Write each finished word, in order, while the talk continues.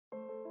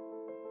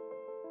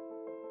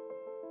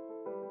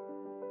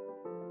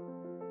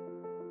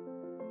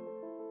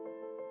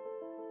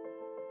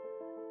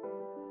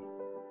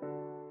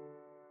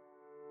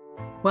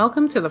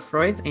Welcome to the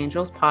Freud's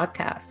Angels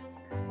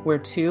podcast, where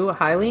two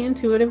highly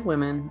intuitive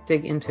women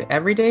dig into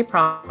everyday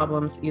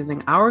problems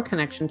using our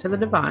connection to the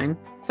divine,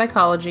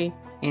 psychology,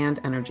 and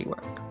energy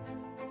work.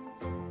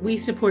 We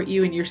support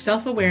you in your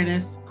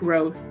self-awareness,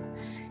 growth,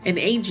 and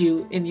aid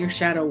you in your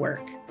shadow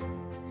work.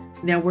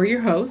 Now we're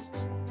your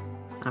hosts.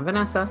 I'm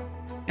Vanessa.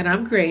 And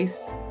I'm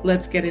Grace.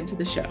 Let's get into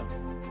the show.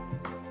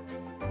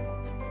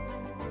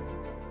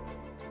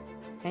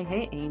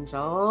 Hey,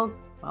 angels.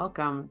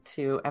 Welcome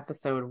to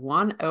episode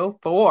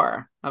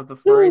 104 of the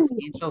Freud's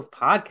Angels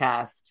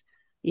podcast.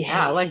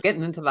 Yeah, I like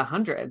getting into the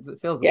hundreds. It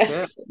feels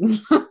good.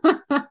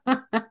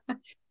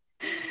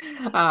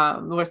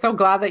 We're so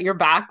glad that you're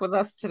back with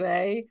us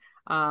today.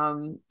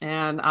 And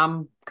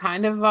I'm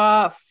kind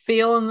of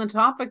feeling the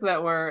topic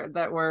that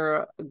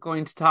we're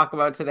going to talk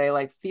about today,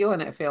 like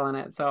feeling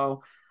it.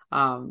 So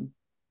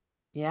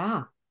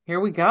yeah,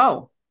 here we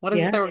go. What is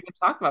it that we're going to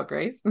talk about,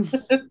 Grace?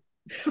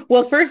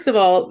 Well, first of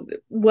all,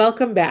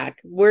 welcome back.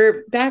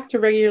 We're back to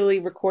regularly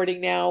recording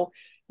now.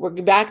 We're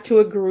back to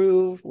a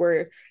groove.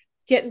 We're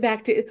getting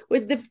back to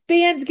with the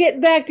band's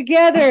getting back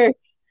together.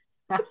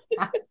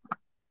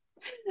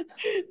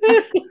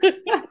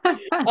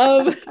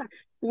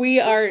 We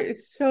are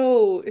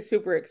so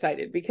super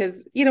excited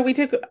because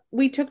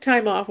we took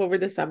time off over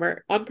the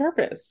summer on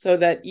purpose so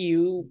that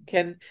you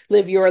can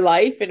live your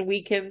life and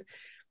we can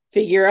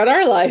figure out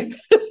our life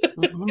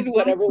in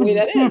whatever way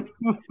that is.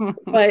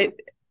 But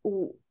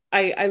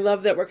I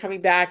love that we're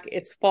coming back.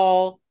 It's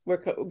fall.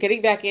 We're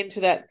getting back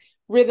into that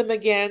rhythm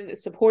again,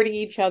 supporting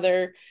each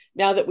other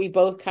now that we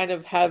both kind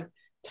of have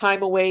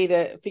time away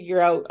to figure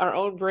out our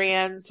own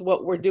brands,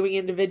 what we're doing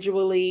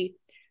individually,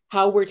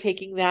 how we're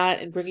taking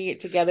that and bringing it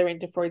together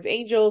into Freud's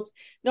Angels,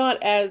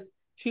 not as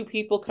two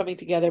people coming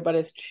together, but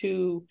as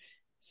two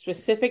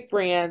specific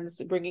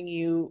brands, bringing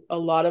you a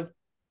lot of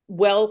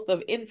wealth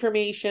of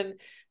information,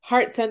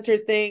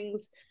 heart-centered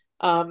things,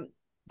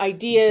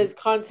 ideas,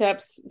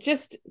 concepts,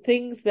 just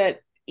things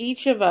that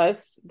each of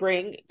us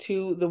bring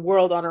to the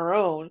world on our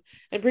own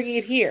and bringing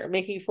it here,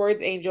 making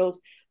Freud's Angels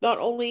not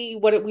only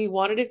what we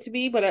wanted it to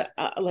be, but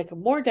a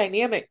more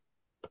dynamic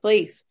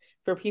place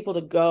for people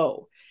to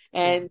go.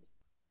 And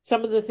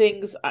some of the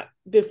things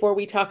before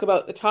we talk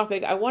about the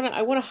topic, I want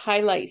to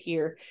highlight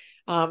here.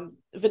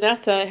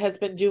 Vanessa has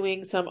been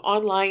doing some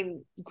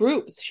online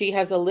groups. She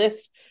has a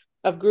list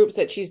of groups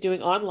that she's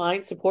doing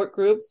online, support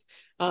groups.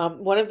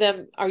 One of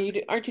them,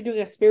 aren't you doing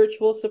a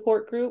spiritual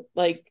support group?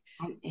 Like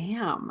I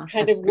am.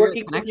 Kind of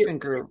working connection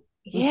group.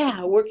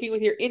 Yeah, working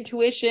with your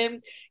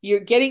intuition. You're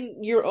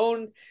getting your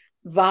own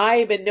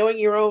vibe and knowing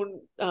your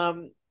own,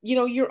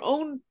 your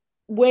own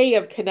way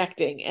of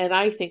connecting. And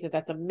I think that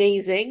that's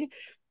amazing.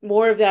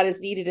 More of that is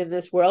needed in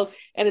this world.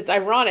 And it's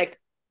ironic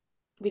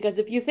because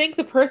if you think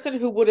the person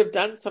who would have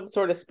done some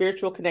sort of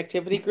spiritual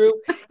connectivity group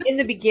in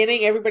the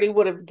beginning, everybody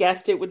would have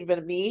guessed it would have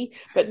been me,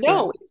 but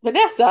no, it's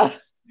Vanessa.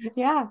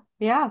 Yeah.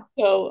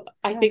 So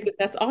I think that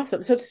that's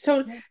awesome.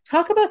 So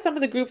talk about some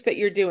of the groups that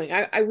you're doing.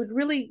 I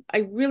really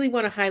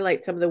want to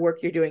highlight some of the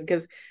work you're doing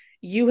because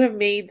you have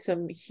made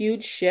some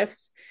huge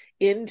shifts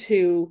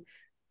into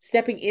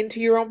stepping into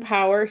your own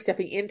power,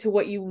 stepping into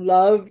what you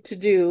love to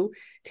do,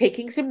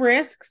 taking some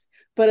risks,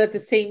 but at the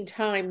same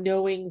time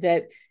knowing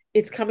that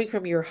it's coming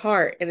from your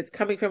heart and it's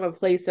coming from a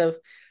place of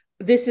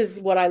this is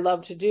what I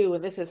love to do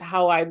and this is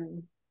how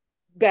I'm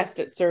best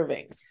at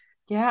serving.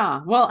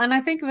 Yeah. Well, and I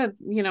think that,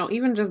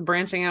 even just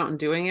branching out and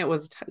doing it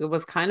was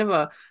kind of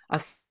a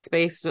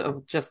space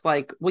of just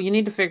like, well, you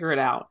need to figure it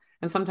out.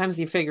 And sometimes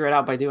you figure it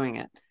out by doing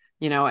it,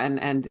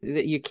 and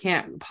that you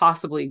can't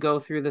possibly go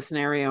through the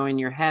scenario in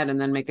your head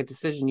and then make a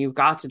decision. You've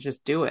got to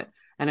just do it.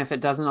 And if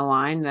it doesn't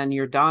align, then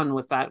you're done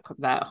with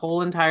that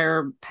whole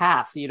entire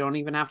path. You don't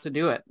even have to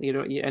do it.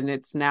 And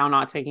it's now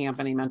not taking up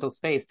any mental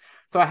space.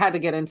 So I had to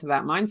get into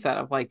that mindset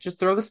of like, just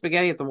throw the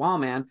spaghetti at the wall,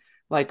 man,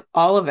 like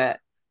all of it.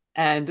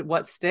 And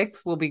what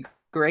sticks will be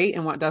great.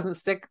 And what doesn't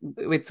stick,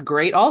 it's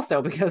great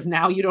also, because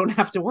now you don't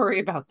have to worry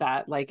about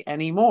that like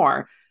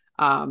anymore.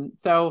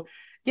 So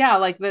yeah,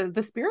 like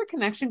the Spirit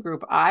Connection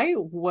group,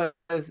 I'm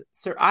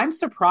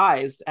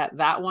surprised at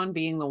that one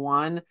being the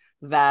one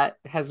that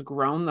has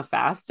grown the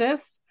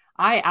fastest.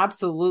 I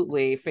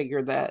absolutely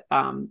figured that,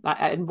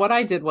 and what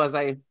I did was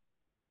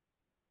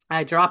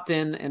I dropped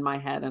in my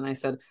head and I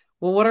said,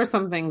 well, what are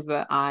some things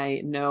that I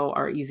know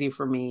are easy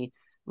for me,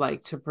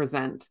 like to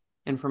present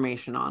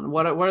information on?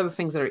 What are the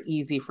things that are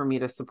easy for me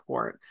to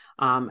support?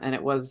 And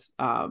it was,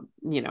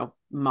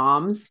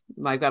 moms.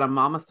 I've got a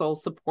Mama Soul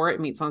support.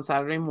 It meets on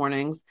Saturday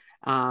mornings.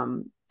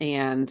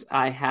 And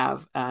I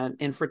have an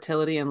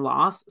infertility and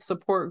loss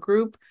support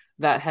group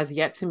that has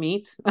yet to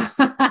meet.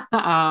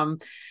 And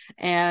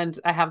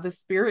I have the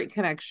Spirit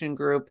Connection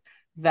group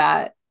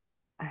that,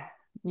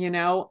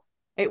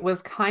 it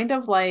was kind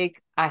of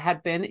like I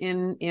had been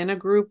in a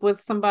group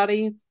with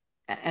somebody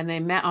and they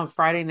met on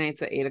Friday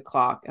nights at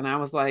 8:00. And I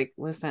was like,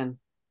 listen,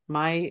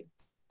 my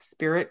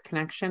spirit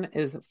connection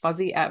is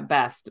fuzzy at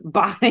best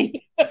by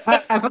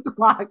 5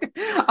 o'clock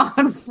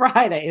on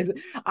Fridays.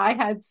 I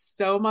had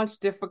so much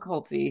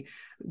difficulty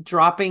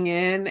dropping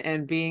in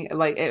and being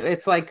like,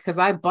 it's like, because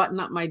I button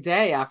up my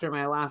day after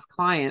my last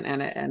client,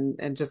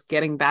 and just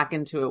getting back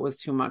into it was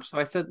too much. So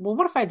I said, well,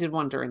 what if I did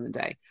one during the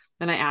day?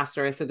 Then I asked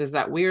her, I said, is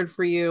that weird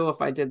for you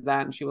if I did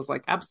that? And she was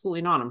like,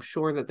 absolutely not. I'm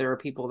sure that there are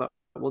people that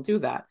will do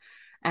that.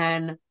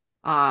 And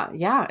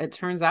yeah, it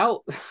turns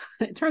out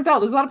there's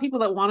a lot of people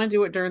that want to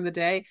do it during the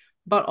day,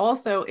 but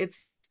also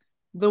it's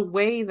the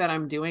way that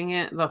I'm doing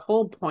it. The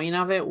whole point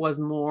of it was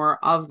more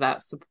of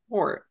that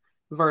support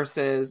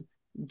versus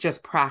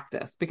just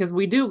practice, because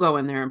we do go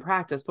in there and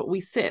practice, but we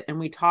sit and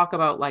we talk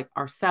about like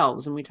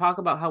ourselves, and we talk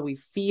about how we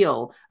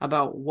feel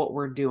about what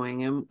we're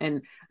doing,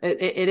 and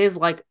it is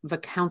like the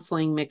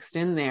counseling mixed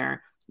in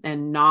there,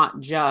 and not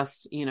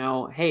just,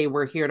 hey,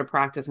 we're here to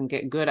practice and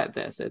get good at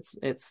this.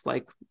 It's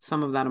like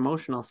some of that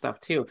emotional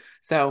stuff too.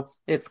 So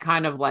it's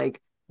kind of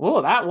like,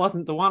 oh, that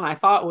wasn't the one I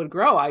thought would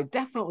grow. I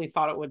definitely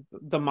thought it would.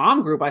 The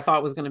mom group I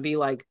thought was going to be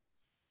like,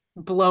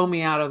 blow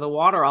me out of the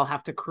water. I'll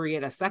have to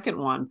create a second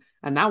one.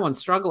 And that one's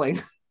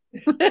struggling.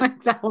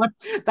 Like that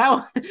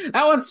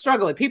one's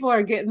struggling. People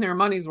are getting their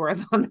money's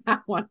worth on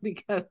that one,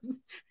 because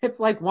it's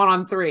like 1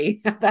 on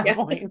 3 at that Yeah.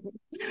 point.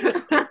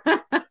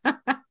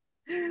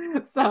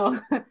 So,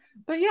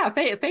 but yeah,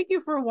 thank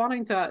you for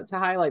wanting to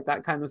highlight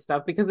that kind of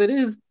stuff, because it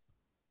is,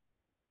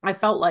 I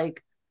felt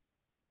like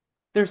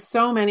there's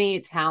so many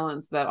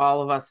talents that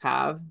all of us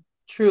have,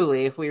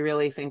 truly, if we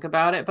really think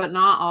about it, but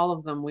not all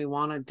of them we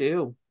want to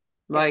do.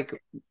 Yeah. Like,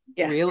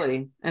 Yeah.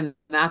 really. And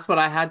that's what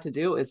I had to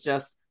do, is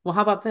just, well,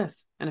 how about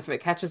this? And if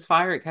it catches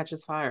fire, it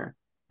catches fire.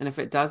 And if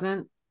it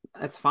doesn't,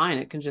 it's fine.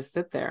 It can just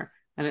sit there.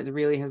 And it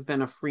really has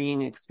been a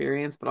freeing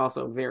experience, but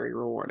also very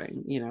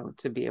rewarding,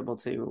 to be able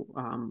to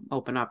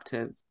open up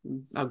to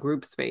a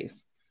group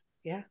space.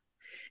 Yeah.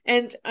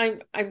 And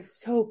I'm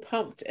so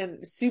pumped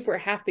and super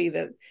happy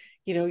that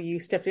you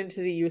stepped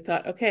into you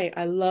thought, okay,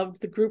 I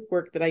loved the group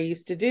work that I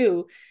used to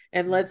do,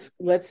 and let's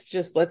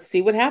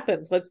see what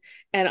happens.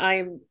 And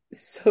I'm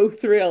so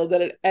thrilled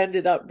that it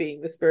ended up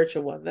being the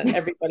spiritual one, that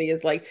everybody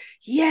is like,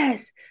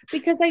 yes,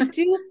 because I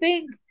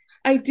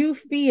do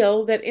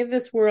feel that in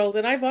this world,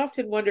 and I've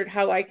often wondered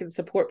how I can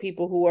support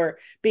people who are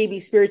baby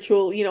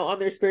spiritual, on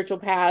their spiritual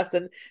paths,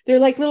 and they're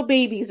like little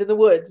babies in the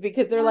woods,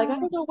 because they're like, I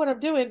don't know what I'm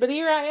doing, but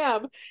here I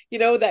am,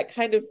 that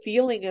kind of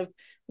feeling of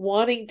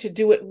wanting to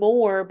do it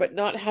more, but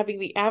not having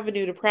the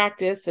avenue to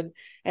practice. And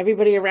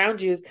everybody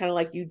around you is kind of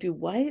like, you do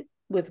what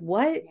with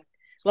what?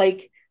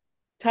 Like,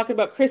 talking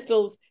about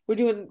crystals,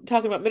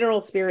 talking about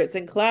mineral spirits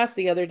in class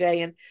the other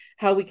day, and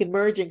how we can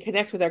merge and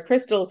connect with our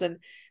crystals. And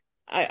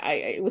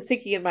I was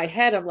thinking in my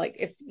head, I'm like,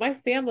 if my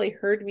family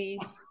heard me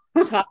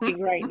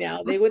talking right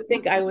now, they would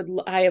think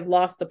I have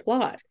lost the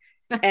plot.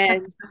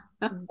 And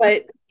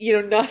but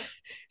not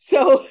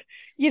so,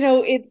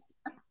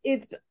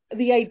 it's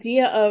the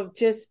idea of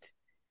just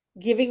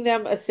giving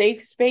them a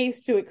safe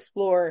space to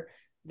explore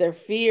their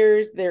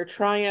fears, their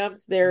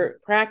triumphs, their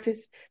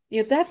practice.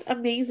 That's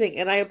amazing.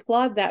 And I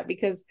applaud that,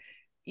 because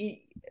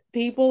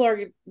people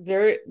are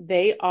there.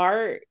 They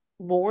are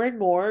more and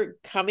more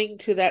coming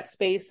to that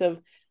space of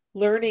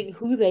learning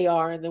who they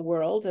are in the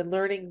world, and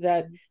learning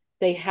that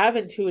they have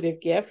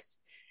intuitive gifts,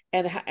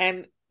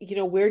 and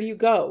where do you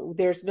go?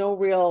 There's no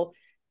real,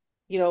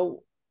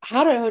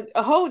 how to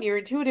hone your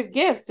intuitive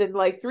gifts in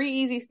like 3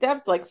 easy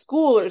steps, like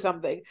school or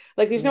something.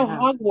 Like, there's no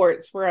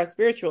Hogwarts for us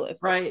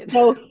spiritualists. Right.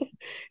 So,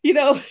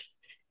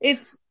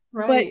 it's,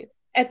 right.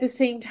 But at the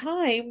same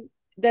time,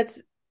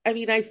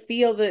 I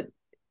feel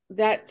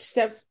that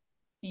steps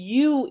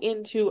you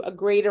into a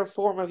greater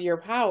form of your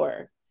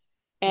power,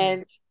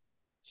 and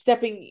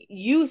stepping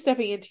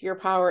into your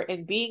power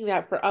and being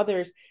that for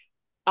others.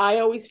 I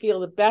always feel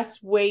the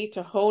best way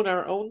to hone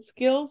our own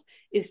skills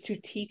is to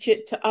teach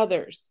it to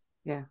others.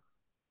 Yeah.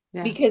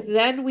 Yeah. Because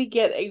then we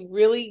get a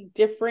really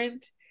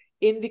different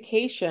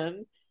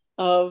indication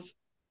of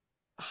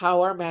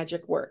how our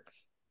magic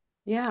works.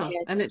 Yeah.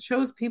 And it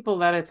shows people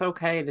that it's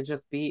okay to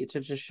just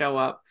show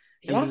up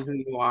and be who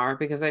you are.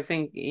 Because I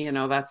think,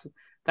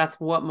 that's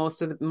what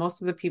most of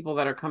the people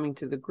that are coming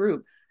to the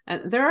group.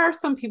 And there are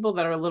some people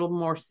that are a little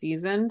more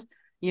seasoned,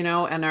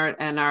 and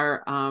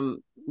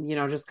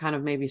are just kind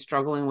of maybe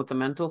struggling with the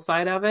mental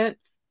side of it.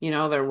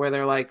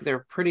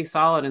 They're pretty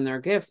solid in their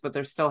gifts, but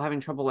they're still having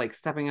trouble like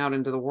stepping out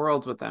into the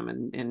world with them,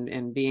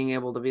 and being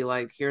able to be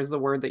like, here's the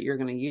word that you're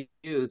going to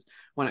use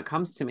when it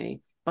comes to me.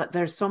 But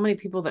there's so many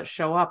people that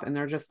show up, and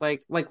they're just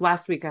like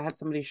last week I had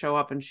somebody show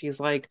up, and she's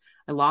like,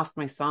 I lost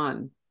my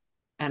son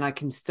and I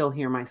can still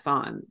hear my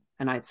son.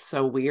 And it's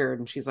so weird.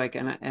 And she's like,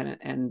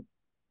 and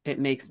it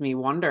makes me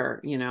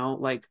wonder,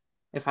 like,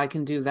 if I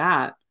can do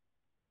that,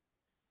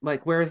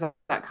 like, where is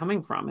that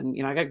coming from?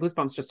 And, I got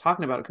goosebumps just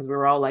talking about it, because we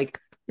were all like,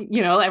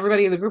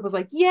 everybody in the group was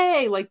like,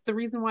 yay. Like, the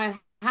reason why it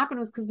happened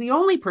was because the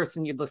only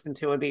person you'd listen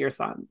to would be your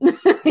son.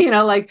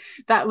 Like,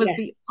 that was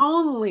the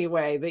only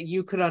way that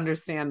you could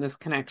understand this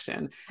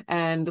connection.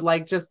 And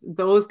like, just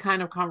those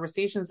kind of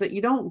conversations that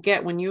you don't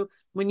get when you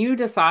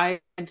decide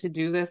to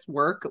do this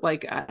work.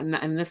 Like,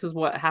 and this is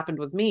what happened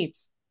with me.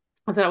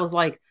 I said, I was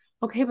like,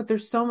 okay, but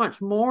there's so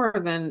much more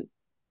than,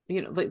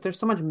 like there's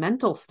so much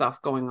mental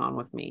stuff going on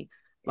with me.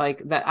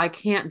 Like that I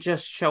can't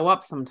just show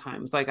up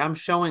sometimes. Like I'm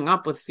showing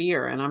up with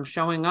fear, and I'm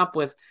showing up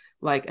with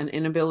like an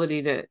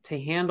inability to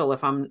handle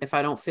if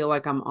I don't feel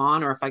like I'm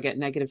on, or if I get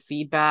negative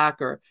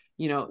feedback, or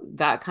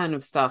that kind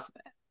of stuff.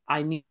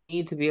 I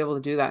need to be able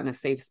to do that in a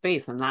safe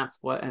space. And that's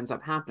what ends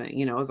up happening.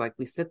 It's like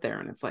we sit there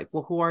and it's like,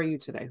 well, who are you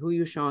today? Who are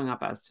you showing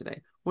up as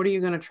today? What are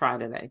you going to try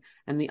today?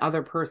 And the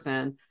other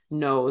person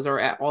knows, or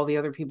all the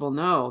other people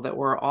know, that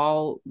we're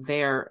all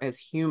there as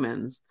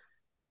humans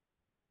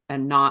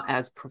and not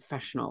as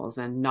professionals,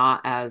 and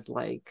not as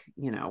like,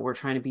 we're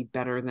trying to be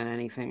better than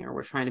anything, or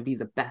we're trying to be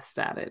the best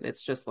at it.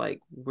 It's just like,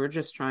 we're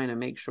just trying to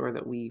make sure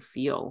that we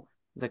feel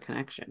the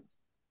connection.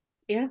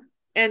 Yeah.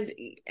 And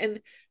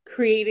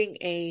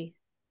creating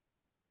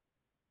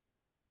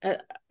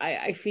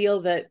I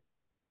feel that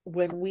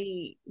when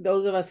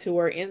those of us who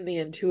are in the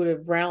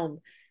intuitive realm,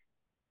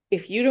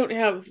 if you don't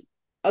have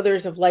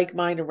others of like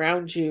mind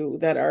around you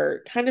that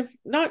are kind of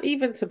not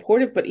even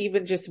supportive, but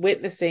even just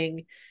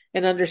witnessing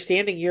and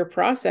understanding your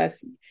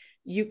process,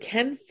 you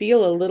can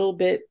feel a little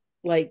bit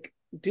like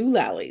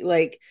doolally,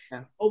 like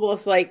Yeah.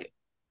 almost like,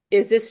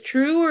 is this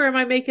true or am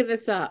I making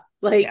this up?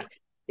 Like, Yeah,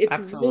 it's really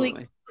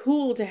absolutely.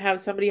 cool to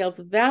have somebody else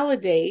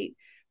validate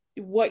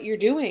what you're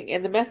doing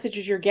and the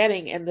messages you're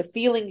getting and the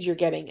feelings you're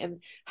getting,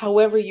 and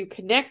however you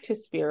connect to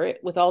spirit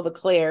with all the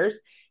clairs,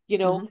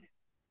 Mm-hmm.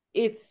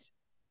 it's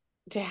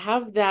to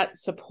have that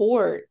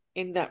support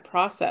in that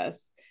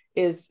process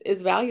is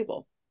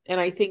valuable. And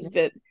I Yeah. think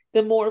that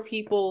the more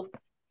people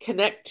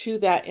connect to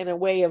that in a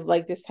way of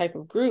like this type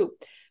of group,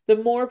 the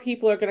more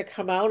people are going to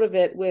come out of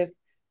it with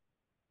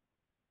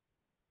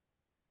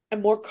a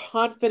more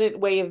confident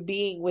way of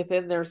being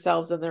within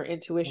themselves and their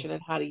intuition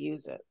and how to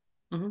use it.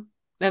 Mm-hmm.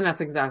 And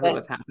that's exactly But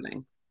what's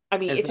happening. I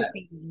mean, Is it took that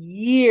me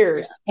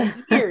years yeah.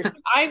 and years.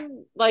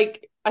 I'm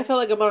like, I felt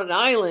like I'm on an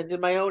island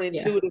in my own Yeah.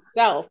 intuitive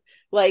self,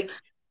 like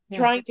Yeah.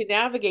 trying to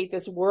navigate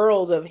this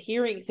world of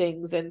hearing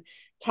things and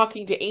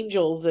talking to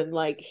angels and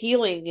like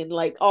healing and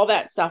like all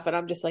that stuff. And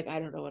I'm just like, I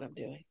don't know what I'm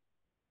doing.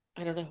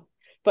 I don't know.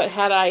 But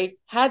had I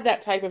had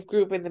that type of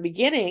group in the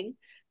beginning,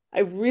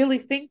 I really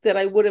think that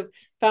I would have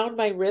found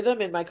my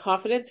rhythm and my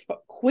confidence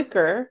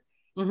quicker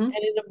Mm-hmm. and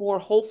in a more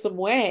wholesome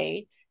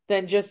way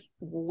than just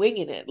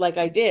winging it like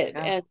I did.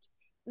 Yeah. And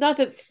not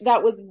that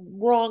that was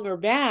wrong or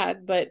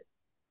bad, but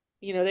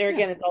there Yeah.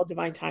 again, it's all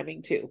divine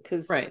timing too,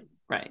 because Right.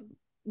 Right.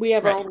 we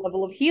have our Right. own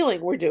level of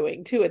healing we're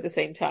doing too at the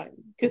same time,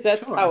 because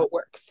that's how Sure. it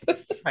works.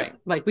 Right.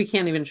 Like we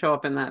can't even show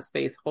up in that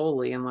space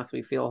wholly unless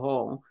we feel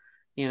whole,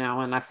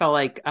 and I felt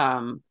like,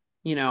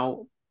 you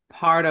know,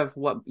 part of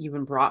what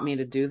even brought me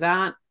to do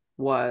that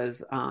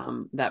was,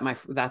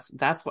 that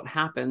that's what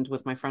happened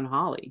with my friend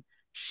Holly.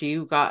 She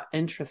got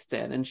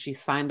interested and she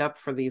signed up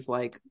for these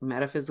like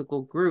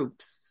metaphysical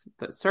groups,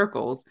 the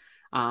circles,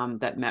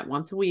 that met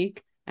once a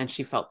week. And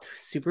she felt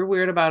super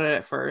weird about it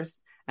at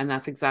first. And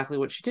that's exactly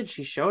what she did.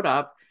 She showed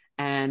up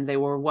and they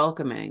were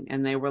welcoming,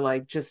 and they were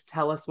like, just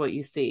tell us what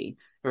you see,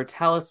 or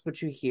tell us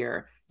what you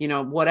hear,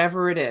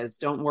 whatever it is,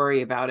 don't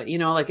worry about it,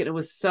 like it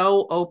was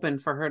so open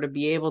for her to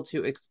be able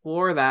to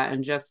explore that,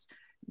 and just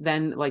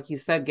then, like you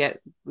said, get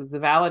the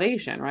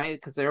validation, right?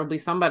 Because there will be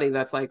somebody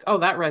that's like, oh,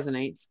 that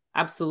resonates,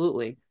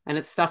 absolutely. And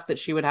it's stuff that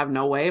she would have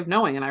no way of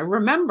knowing. And I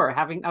remember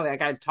having,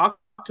 like, I'd talk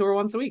to her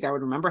once a week. I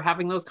would remember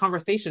having those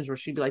conversations where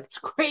she'd be like, it's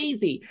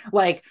crazy,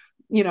 like,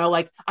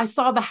 like, I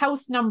saw the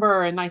house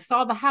number and I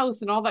saw the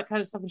house and all that kind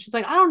of stuff. And she's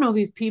like, I don't know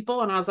these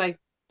people. And I was like,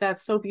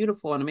 that's so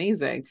beautiful and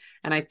amazing.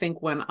 And I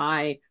think when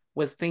I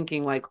was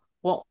thinking like,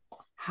 well,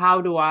 how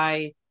do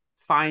I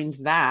find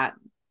that?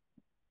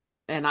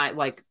 And I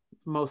like,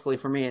 mostly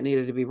for me, it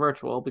needed to be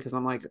virtual, because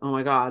I'm like, oh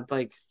my God,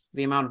 like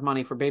the amount of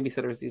money for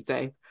babysitters these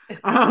days.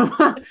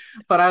 Um,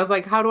 but I was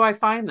like, how do I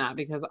find that?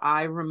 Because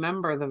I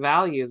remember the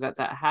value that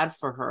had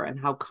for her, and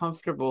how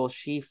comfortable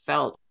she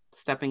felt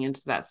stepping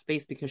into that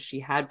space, because she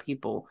had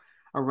people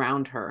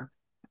around her.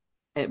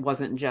 It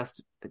wasn't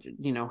just,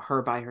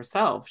 her by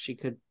herself. She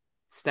could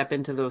step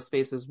into those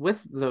spaces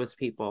with those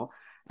people.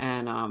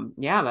 And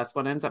yeah, that's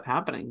what ends up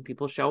happening.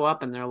 People show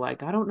up and they're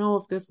like, I don't know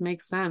if this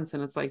makes sense.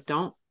 And it's like,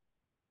 don't,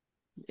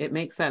 it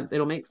makes sense.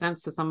 It'll make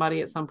sense to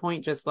somebody at some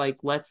point. Just like,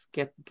 let's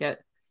get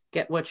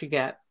what you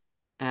get.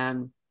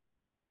 And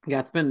yeah,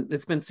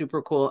 it's been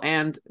super cool,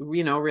 and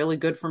really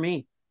good for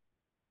me.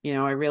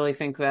 I really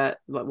think that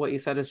what you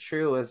said is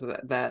true, is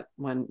that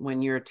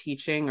when you're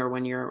teaching, or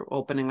when you're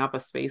opening up a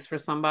space for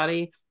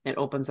somebody, it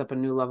opens up a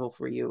new level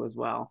for you as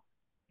well.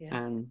 Yeah,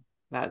 And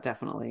that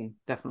definitely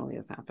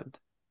has happened.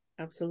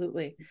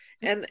 absolutely.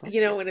 Good And stuff.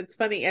 and it's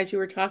funny, as you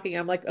were talking,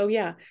 I'm like, oh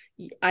yeah,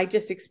 I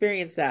just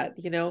experienced that,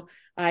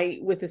 I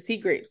with the sea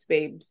grapes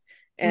babes,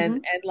 and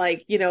Hmm.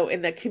 like,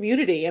 in the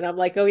community, and I'm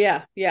like, oh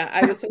yeah, yeah,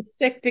 I was so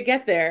sick to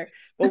get there,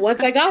 but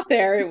once I got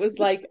there, it was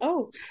like,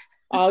 oh,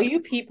 all you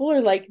people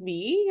are like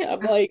me.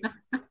 I'm like,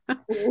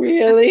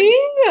 really?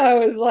 I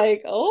was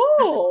like,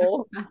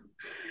 oh, I love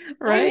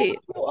Right.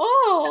 you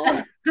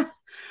all.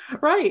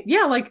 Right.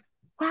 Yeah. Like,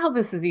 wow,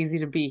 this is easy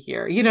to be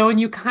here,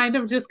 and you kind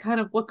of just kind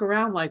of look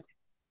around like,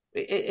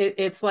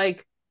 it's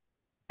like,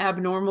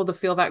 abnormal to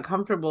feel that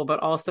comfortable, but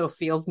also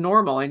feels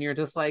normal. And you're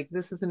just like,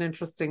 this is an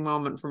interesting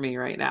moment for me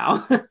right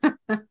now.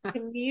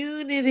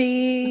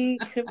 Community.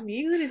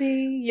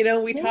 You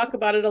know, we Yeah. talk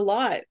about it a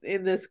lot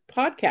in this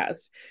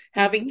podcast,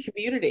 having Mhm.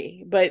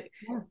 community, but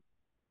Yeah.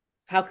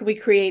 how can we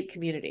create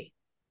community?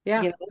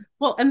 Yeah. You know?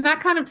 Well, and that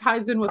kind of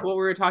ties in with what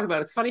we were talking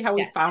about. It's funny how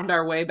we Yeah. found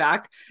our way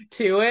back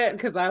to it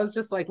because I was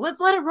just like, let's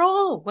let it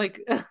roll.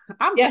 Like Yes.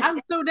 I'm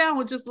so down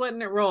with just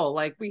letting it roll.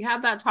 Like we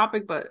had that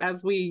topic, but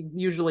as we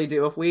usually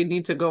do, if we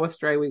need to go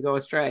astray, we go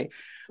astray.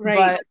 Right.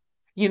 But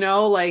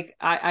like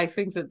I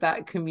think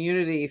that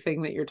community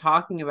thing that you're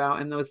talking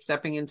about and those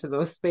stepping into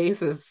those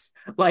spaces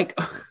like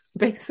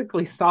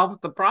basically solves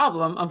the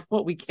problem of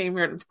what we came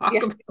here to talk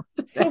Yeah.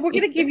 about So we're going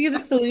today. to give you the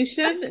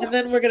solution and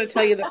then we're going to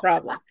tell you the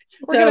problem.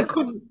 We're gonna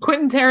So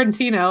Quentin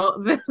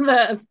Tarantino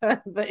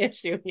the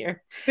issue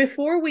here.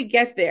 before we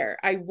get there,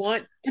 I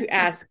want to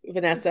ask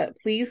Vanessa,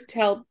 please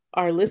tell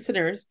our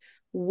listeners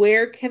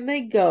where can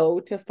they go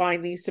to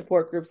find these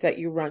support groups that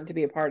you run to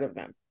be a part of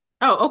them?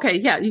 Oh, okay.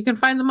 Yeah, you can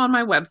find them on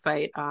my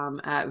website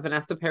at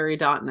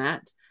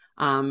vanessaperry.net.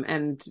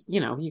 And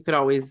you could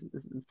always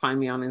find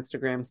me on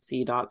Instagram,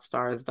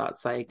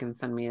 c.stars.psych, and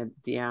send me a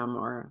DM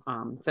or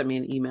send me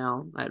an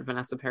email at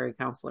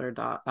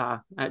vanessaperrycounselor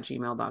at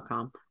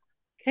gmail.com.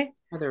 Okay.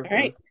 Either of All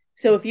right. those.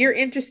 So if you're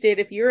interested,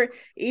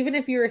 even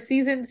if you're a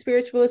seasoned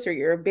spiritualist or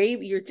you're a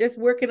baby, you're just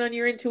working on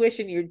your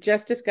intuition, you're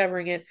just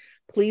discovering it,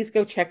 please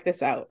go check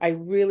this out.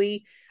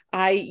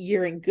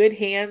 You're in good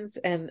hands,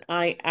 and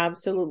I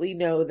absolutely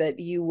know that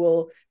you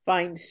will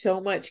find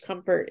so much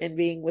comfort in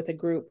being with a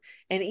group.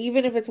 And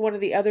even if it's one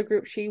of the other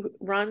groups she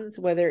runs,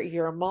 whether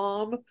you're a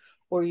mom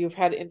or you've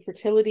had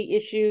infertility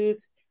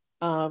issues,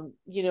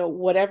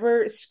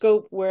 whatever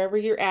scope, wherever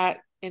you're at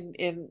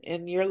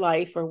in your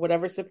life or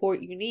whatever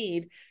support you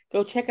need,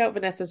 go check out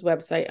Vanessa's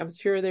website. I'm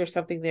sure there's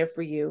something there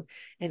for you.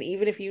 And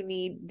even if you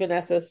need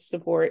Vanessa's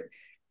support,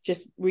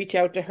 just reach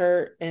out to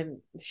her and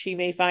she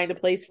may find a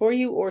place for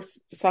you or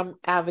some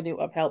avenue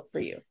of help for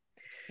you.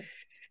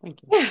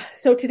 Thank you. Yeah.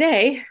 So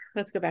today,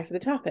 let's go back to the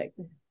topic.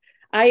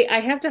 I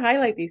have to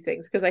highlight these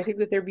things because I think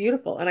that they're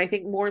beautiful and I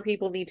think more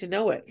people need to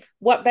know it.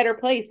 What better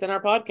place than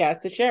our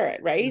podcast to share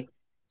it, right?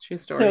 True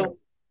story.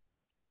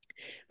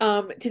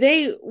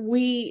 Today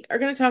we are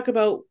going to talk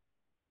about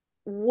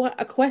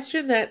a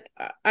question that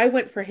I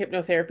went for a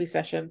hypnotherapy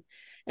session,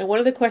 and one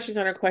of the questions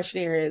on our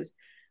questionnaire is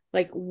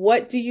like,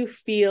 what do you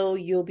feel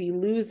you'll be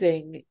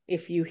losing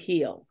if you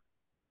heal?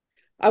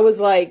 I was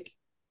like,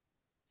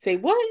 say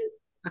what?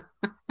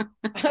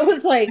 I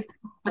was like,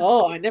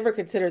 oh, I never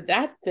considered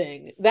that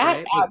thing, that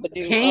Right.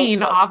 avenue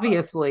Pain,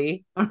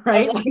 obviously. of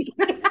Right.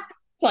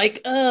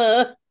 like,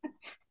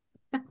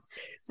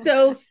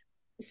 so,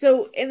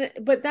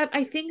 but that,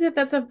 I think that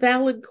that's a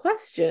valid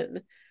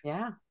question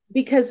Yeah.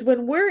 because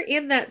when we're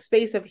in that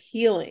space of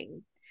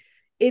healing,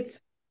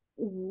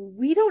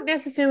 we don't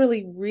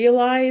necessarily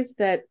realize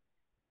that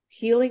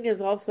healing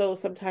is also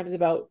sometimes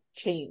about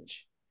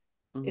change.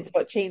 Mhm. It's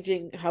about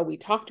changing how we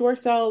talk to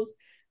ourselves,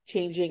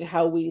 changing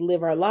how we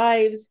live our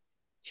lives,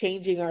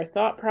 changing our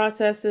thought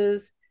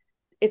processes.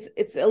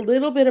 It's a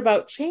little bit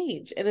about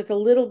change, and it's a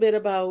little bit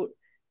about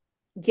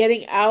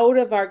getting out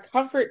of our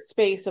comfort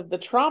space of the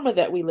trauma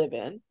that we live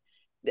in.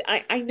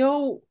 I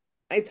know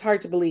it's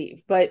hard to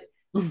believe, but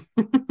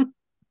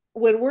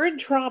when we're in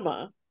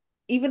trauma,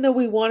 even though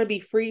we want to be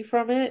free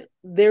from it,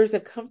 there's a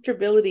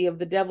comfortability of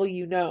the devil,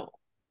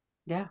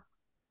 Yeah.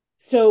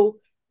 So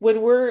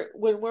when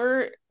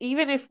we're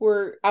even if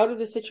we're out of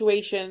the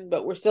situation,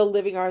 but we're still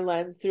living our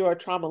lens through our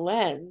trauma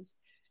lens,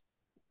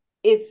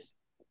 it's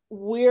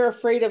we're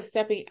afraid of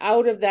stepping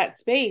out of that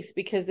space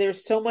because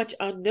there's so much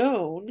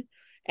unknown.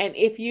 And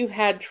if you've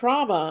had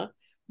trauma,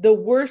 the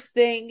worst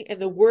thing and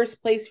the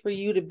worst place for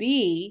you to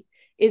be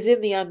is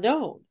in the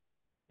unknown.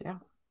 Yeah.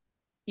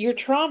 Your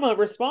trauma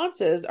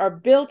responses are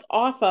built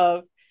off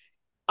of,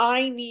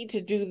 I need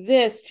to do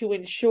this to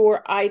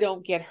ensure I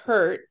don't get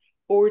hurt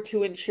or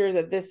to ensure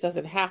that this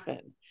doesn't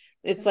happen.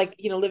 It's like,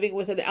 living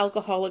with an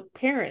alcoholic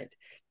parent.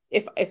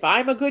 If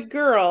I'm a good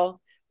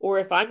girl, or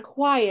if I'm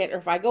quiet, or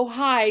if I go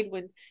hide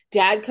when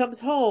dad comes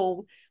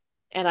home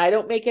and I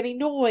don't make any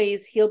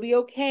noise, he'll be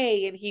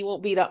okay and he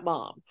won't beat up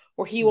mom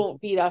or he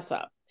won't beat us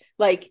up.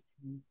 Like,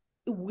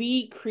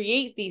 we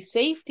create these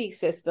safety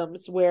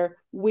systems where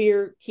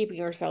we're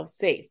keeping ourselves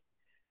safe.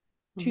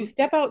 Mm-hmm. To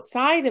step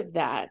outside of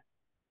that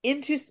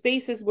into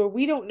spaces where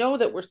we don't know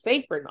that we're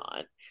safe or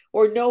not,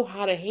 or know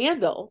how to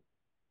handle,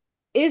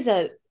 is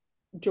a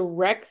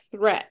direct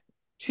threat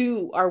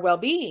to our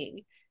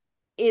well-being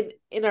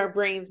in our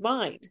brain's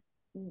mind.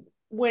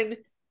 When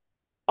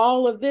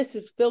all of this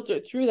is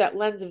filtered through that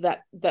lens of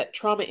that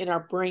trauma in our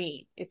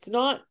brain, it's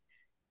not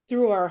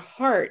through our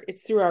heart,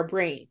 it's through our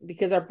brain,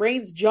 because our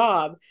brain's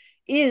job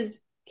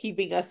is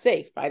keeping us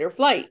safe, fight or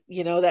flight,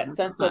 that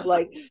sense of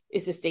like,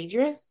 is this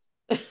dangerous?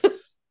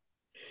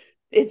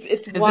 It's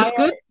Is why this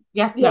good?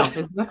 Yes, no. yeah.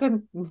 Is that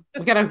good?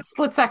 We got a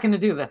split second to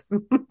do this.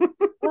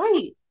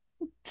 Right.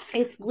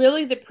 It's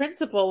really the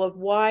principle of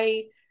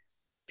why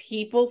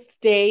people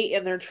stay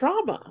in their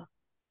trauma,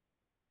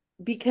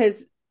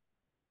 because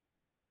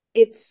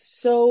it's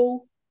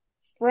so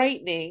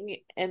frightening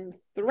and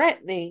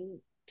threatening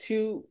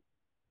to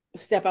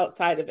step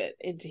outside of it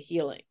into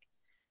healing.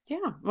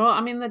 Yeah. Well,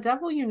 I mean, the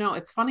devil,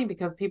 it's funny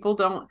because people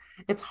don't,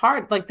 it's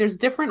hard. Like there's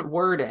different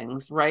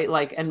wordings, right?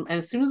 Like, and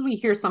as soon as we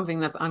hear something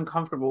that's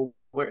uncomfortable,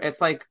 where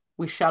it's like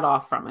we shut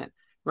off from it,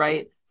 Yeah.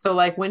 right? So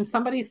like when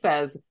somebody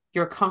says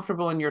you're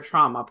comfortable in your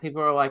trauma,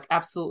 people are like,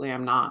 absolutely,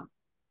 I'm not.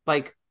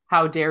 Like,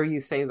 how dare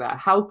you say that?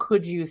 How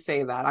could you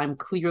say that? I'm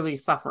clearly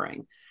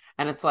suffering.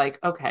 And it's like,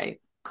 okay,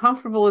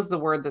 comfortable is the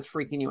word that's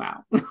freaking you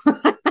out.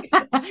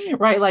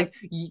 Right, like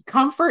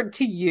comfort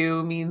to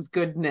you means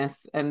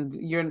goodness, and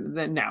you're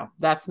no,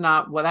 that's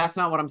not what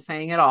I'm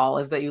saying at all,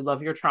 is that you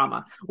love your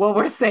trauma. What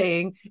we're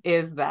saying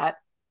is that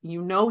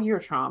you know your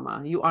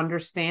trauma, you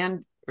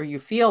understand, or you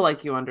feel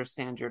like you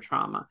understand your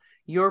trauma.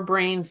 Your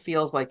brain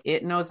feels like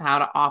it knows how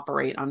to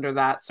operate under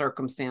that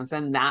circumstance,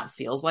 and that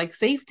feels like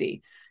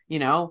safety.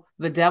 The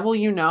devil,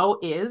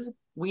 is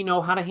we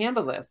know how to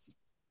handle this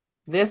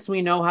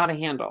we know how to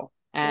handle.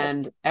 Yep.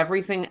 And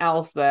everything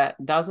else that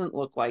doesn't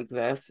look like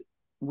this,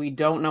 we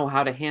don't know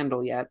how to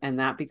handle yet. And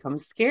that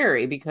becomes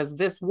scary because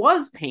this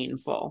was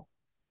painful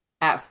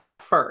at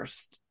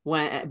first,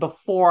 when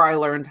before I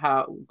learned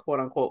how, quote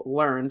unquote,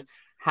 learned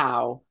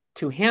how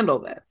to handle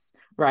this.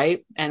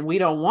 Right. And we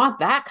don't want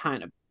that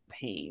kind of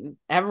pain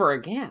ever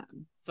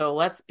again. So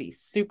let's be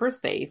super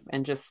safe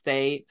and just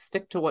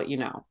stick to what you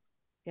know.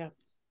 Yeah.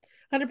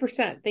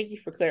 100%. Thank you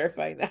for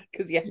clarifying that.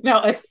 Because, yeah.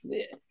 No,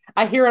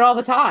 I hear it all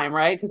the time,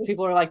 right? Because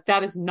people are like,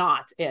 that is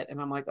not it.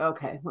 And I'm like,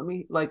 okay, let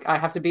me, like, I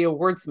have to be a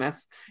wordsmith,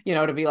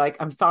 to be like,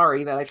 I'm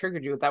sorry that I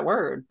triggered you with that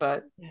word,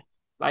 but Yeah.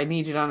 I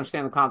need you to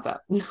understand the concept.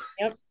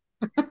 Yep.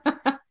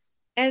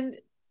 And,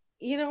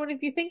 and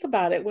if you think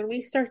about it, when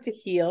we start to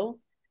heal,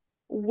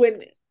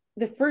 when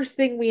the first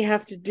thing we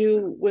have to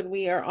do when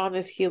we are on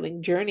this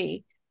healing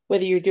journey,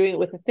 whether you're doing it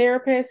with a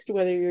therapist,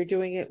 whether you're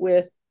doing it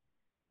with,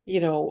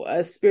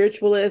 a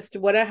spiritualist,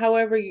 whatever,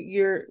 however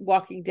you're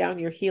walking down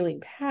your healing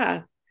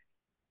path,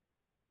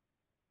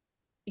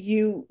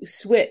 you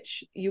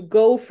switch. You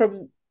go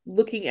from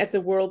looking at the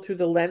world through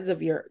the lens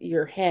of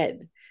your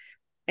head,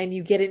 and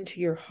you get into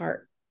your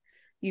heart.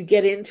 You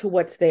get into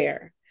what's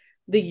there.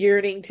 The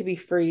yearning to be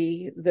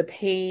free, the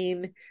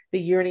pain, the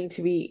yearning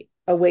to be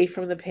away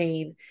from the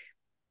pain.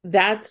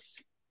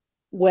 That's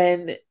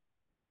when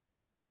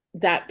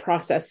that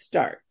process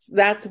starts.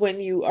 That's when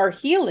you are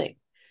healing.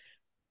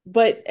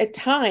 But at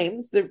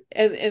times,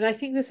 and I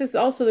think this is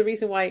also the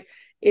reason why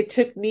it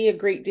took me a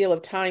great deal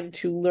of time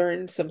to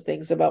learn some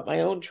things about my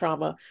own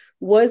trauma,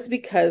 was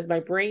because my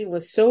brain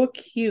was so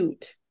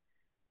acute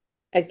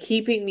at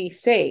keeping me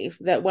safe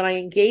that when I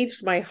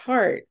engaged my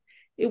heart,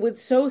 it would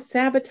so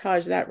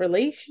sabotage that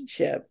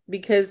relationship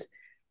because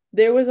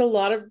there was a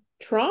lot of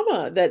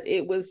trauma that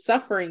it was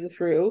suffering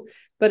through.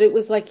 But it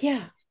was like,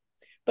 yeah,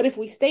 but if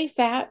we stay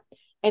fat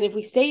and if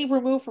we stay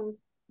removed from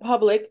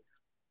public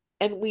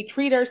and we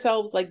treat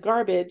ourselves like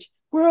garbage,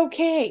 we're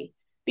okay.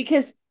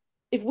 Because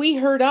if we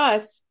hurt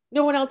us,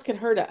 no one else can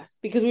hurt us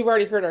because we've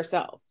already hurt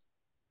ourselves.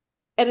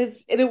 And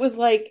it was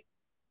like,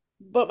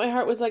 but my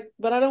heart was like,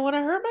 but I don't want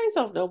to hurt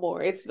myself no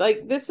more. It's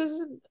like, this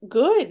isn't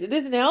good. It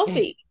isn't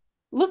healthy.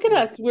 Look at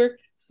us.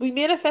 We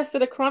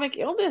manifested a chronic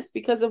illness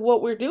because of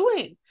what we're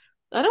doing.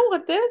 I don't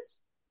want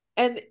this.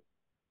 And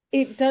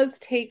it does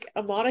take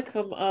a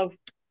modicum of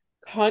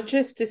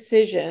conscious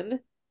decision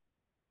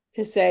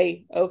to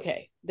say,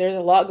 okay, there's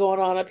a lot going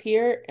on up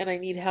here and I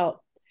need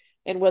help.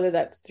 And whether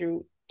that's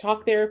through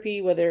talk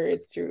therapy, whether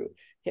it's through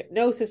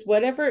hypnosis,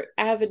 whatever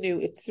avenue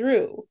it's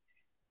through,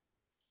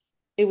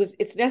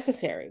 it's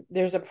necessary.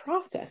 There's a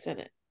process in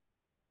it.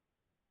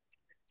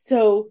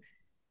 So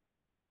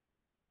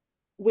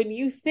when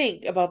you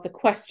think about the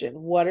question,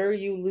 what are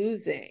you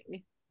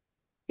losing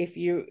if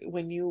you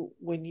when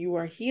you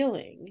are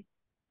healing,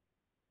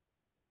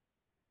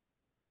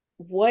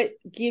 what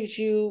gives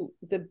you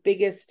the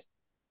biggest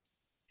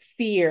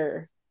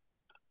fear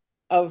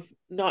of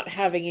not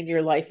having in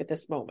your life at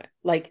this moment?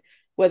 Like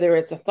whether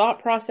it's a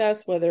thought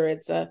process, whether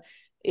it's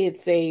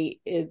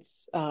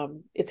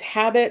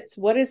habits.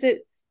 What is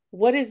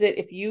it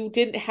if you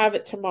didn't have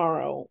it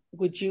tomorrow,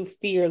 would you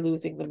fear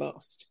losing the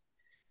most?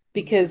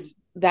 Because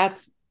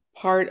that's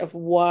part of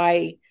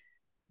why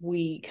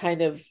we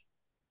kind of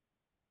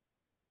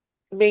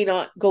may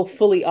not go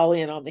fully all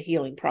in on the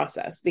healing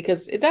process,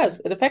 because it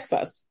affects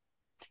us.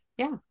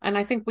 Yeah. And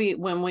I think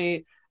when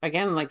we,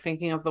 again, like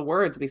thinking of the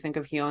words, we think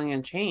of healing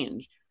and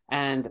change.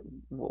 And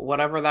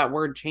whatever that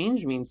word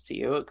change means to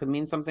you, it could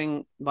mean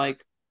something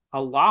like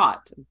a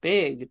lot,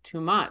 big,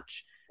 too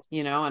much,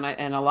 and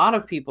a lot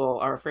of people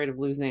are afraid of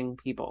losing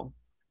people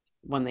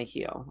when they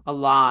heal. A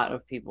lot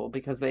of people,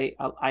 because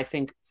I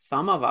think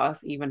some of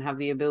us even have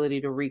the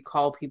ability to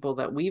recall people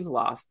that we've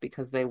lost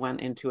because they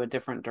went into a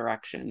different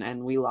direction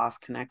and we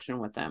lost connection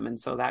with them. And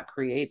so that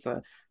creates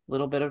a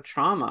little bit of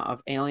trauma,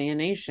 of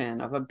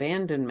alienation, of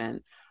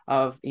abandonment,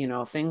 of,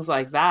 things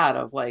like that,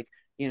 of like,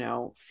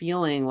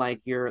 feeling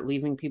like you're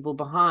leaving people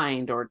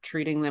behind or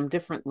treating them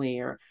differently.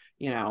 Or,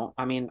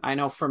 I mean, I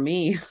know for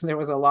me, there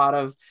was a lot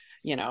of,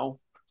 you know,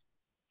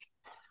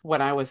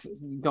 when I was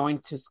going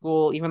to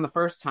school, even the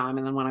first time,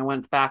 and then when I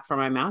went back for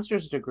my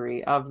master's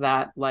degree, of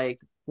that, like,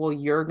 well,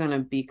 you're going to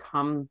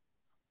become,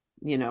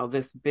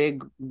 this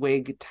big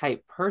wig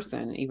type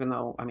person, even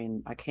though, I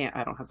mean, I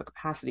don't have the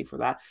capacity for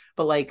that,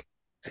 but like,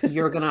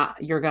 you're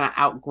gonna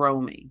outgrow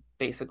me.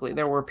 Basically,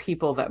 there were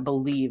people that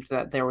believed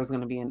that there was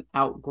going to be an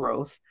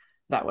outgrowth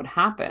that would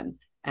happen.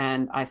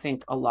 And I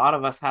think a lot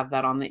of us have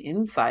that on the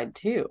inside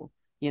too.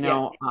 You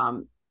Yeah.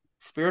 know,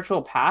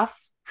 spiritual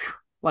paths,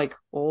 like,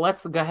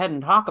 let's go ahead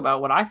and talk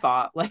about what I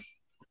thought. Like,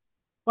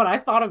 what I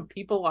thought of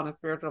people on a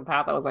spiritual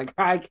path, I was like,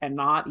 I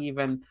cannot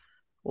even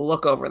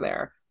look over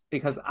there,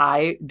 because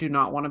I do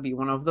not want to be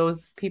one of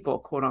those people,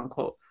 quote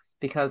unquote,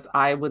 because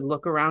I would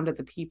look around at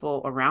the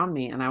people around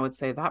me and I would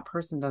say, that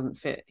person doesn't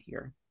fit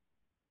here.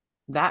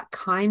 That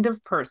kind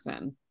of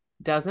person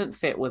doesn't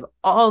fit with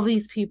all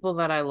these people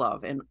that I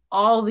love and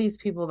all these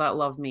people that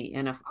love me.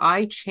 And if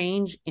I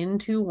change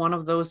into one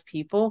of those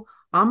people,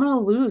 I'm going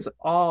to lose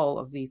all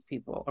of these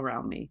people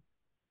around me.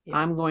 Yeah.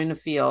 I'm going to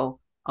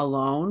feel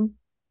alone,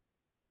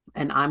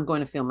 and I'm going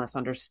to feel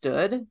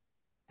misunderstood,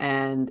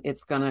 and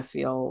it's going to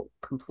feel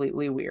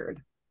completely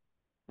weird.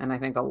 And I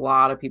think a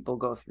lot of people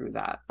go through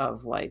that,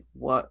 of like,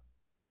 what,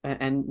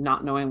 and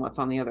not knowing what's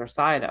on the other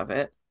side of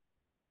it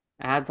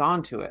adds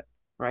on to it,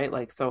 right?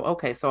 Like, so,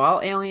 okay, so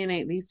I'll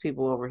alienate these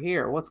people over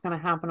here. What's going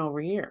to happen over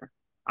here?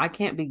 I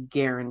can't be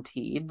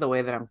guaranteed the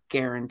way that I'm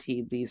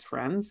guaranteed these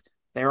friends.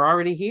 They're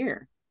already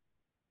here.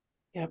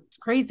 Yeah. It's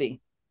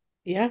crazy.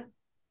 Yeah.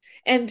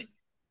 And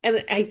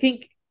I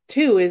think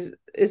too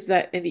is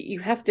that, and you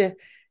have to,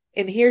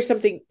 and here's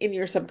something in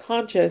your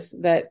subconscious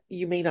that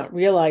you may not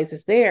realize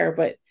is there,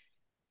 but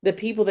the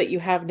people that you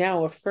have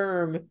now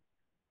affirm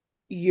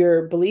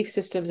your belief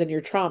systems and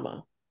your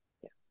trauma.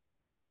 Yes.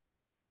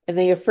 And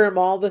they affirm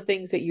all the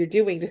things that you're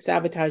doing to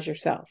sabotage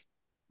yourself,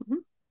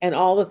 mm-hmm. and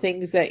all the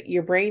things that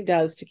your brain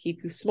does to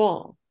keep you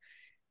small.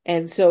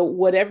 And so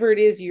whatever it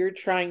is you're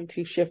trying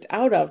to shift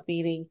out of,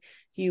 meaning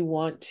you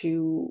want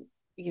to,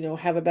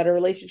 have a better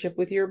relationship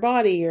with your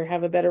body, or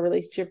have a better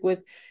relationship with,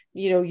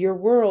 your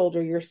world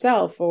or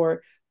yourself,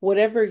 or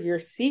whatever you're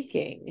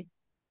seeking,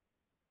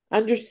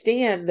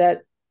 understand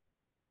that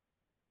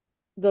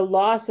the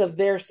loss of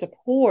their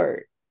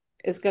support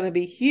is going to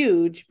be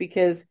huge,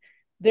 because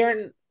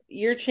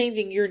you're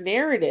changing your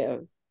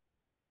narrative.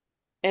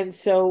 And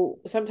so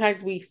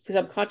sometimes we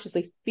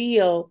subconsciously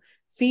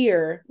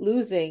fear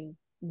losing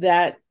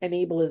that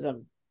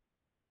enablism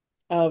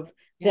of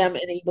them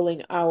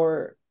enabling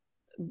our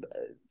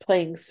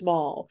playing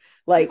small.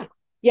 Like,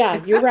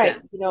 yeah, you're right.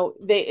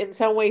 They, in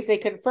some ways, they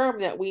confirm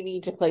that we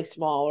need to play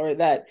small, or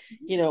that,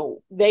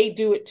 they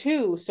do it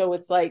too. So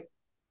it's like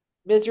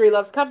misery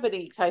loves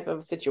company type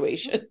of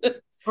situation.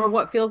 Or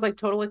what feels like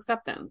total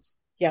acceptance.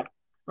 Yep.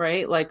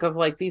 Right? Like, of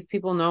like, these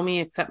people know me,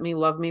 accept me,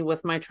 love me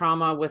with my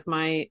trauma, with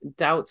my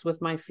doubts,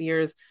 with my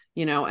fears,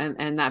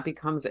 and that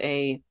becomes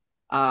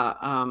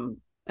and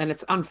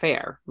it's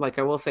unfair. Like,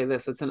 I will say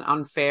this, it's an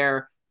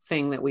unfair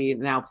thing that we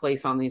now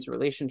place on these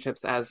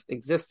relationships as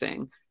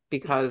existing,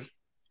 because,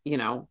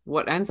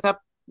 what ends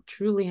up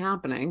truly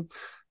happening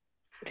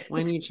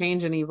when you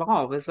change and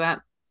evolve is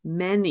that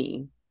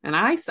many, and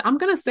I'm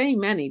going to say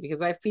many, because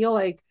I feel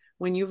like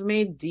when you've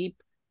made deep,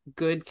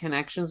 good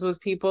connections with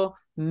people,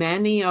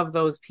 many of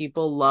those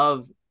people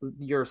love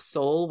your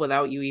soul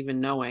without you even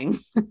knowing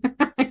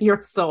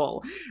your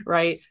soul,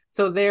 right?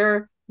 So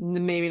they're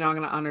maybe not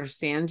going to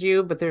understand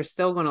you, but they're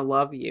still going to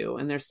love you,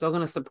 and they're still going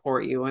to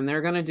support you, and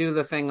they're going to do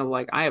the thing of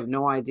like, I have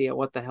no idea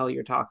what the hell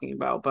you're talking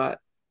about, but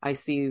I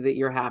see that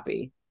you're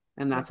happy,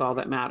 and that's all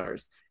that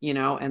matters,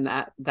 and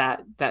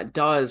that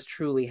does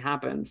truly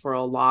happen for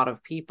a lot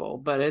of people,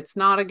 but it's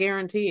not a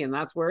guarantee. And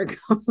that's where it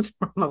comes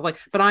from, of like,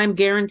 but I'm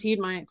guaranteed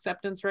my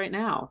acceptance right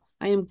now.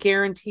 I am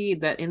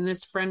guaranteed that in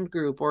this friend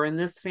group or in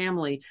this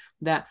family,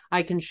 that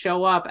I can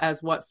show up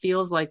as what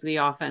feels like the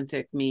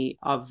authentic me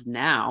of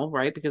now,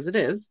 right? Because it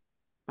is.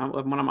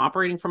 When I'm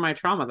operating from my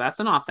trauma, that's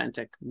an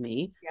authentic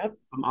me. Yep.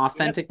 I'm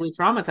authentically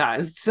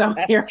traumatized. So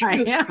that's here true. I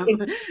am.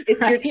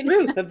 It's right? Your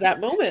truth of that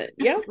moment.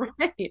 Yeah.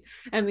 Right.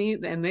 And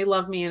they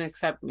love me and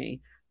accept me.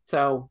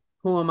 So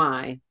who am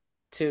I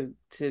to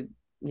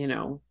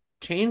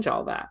change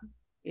all that?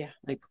 Yeah.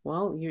 Like,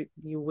 well,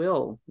 you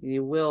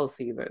will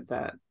see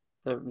that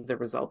the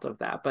result of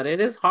that. But it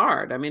is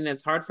hard. I mean,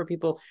 it's hard for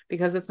people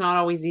because it's not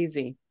always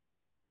easy.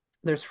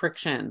 There's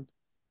friction.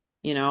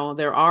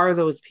 There are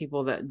those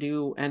people that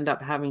do end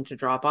up having to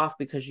drop off,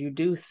 because you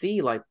do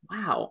see like,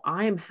 wow,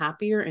 I'm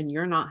happier and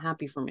you're not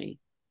happy for me.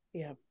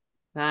 Yeah.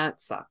 That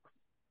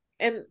sucks.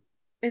 And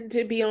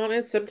to be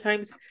honest,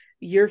 sometimes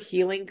your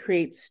healing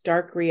creates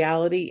stark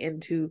reality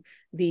into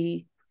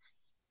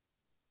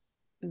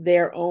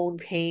their own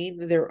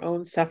pain, their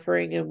own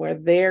suffering, and where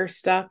they're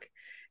stuck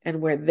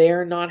and where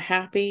they're not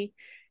happy,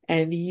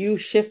 and you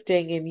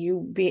shifting and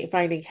you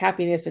finding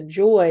happiness and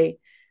joy.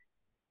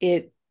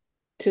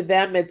 To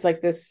them, it's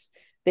like this,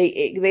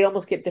 they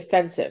almost get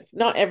defensive.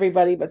 Not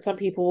everybody, but some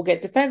people will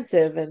get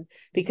defensive, and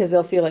because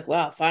they'll feel like,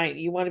 well, fine,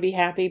 you want to be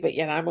happy, but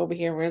yet I'm over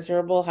here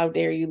miserable. How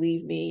dare you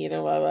leave me?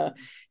 Blah, blah.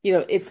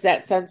 It's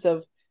that sense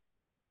of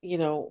you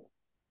know,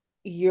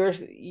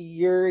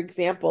 your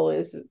example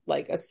is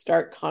like a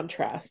stark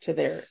contrast to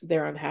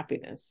their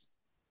unhappiness.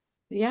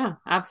 Yeah,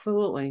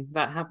 absolutely.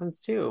 That happens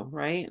too,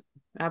 right?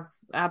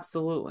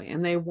 Absolutely.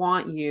 And they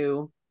want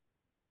you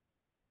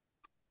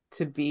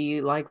to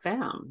be like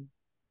them,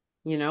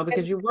 because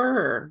And you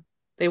were.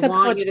 They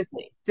want you to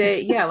subconsciously.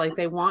 stay, yeah, like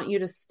they want you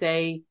to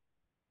stay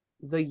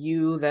the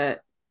you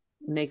that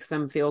makes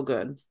them feel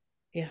good,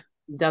 Yeah.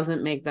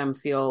 doesn't make them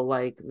feel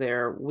like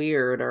they're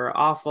weird or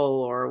awful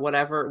or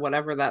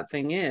whatever that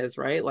thing is,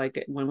 right?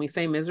 Like when we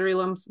say misery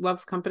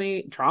loves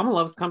company, trauma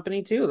loves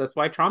company too. That's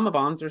why trauma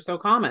bonds are so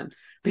common,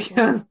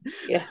 because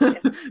Yes.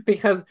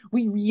 because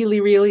we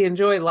really really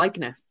enjoy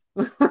likeness.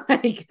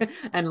 Like,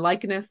 and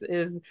likeness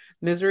is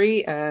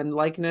misery and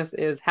likeness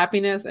is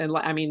happiness, and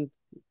I mean,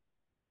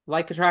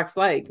 like attracts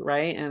like,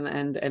 right?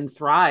 And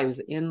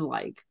thrives in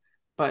like,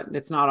 but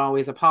it's not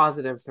always a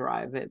positive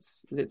thrive.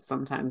 It's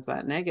sometimes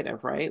that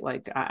negative, right?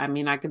 Like I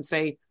mean, I can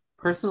say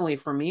personally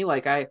for me,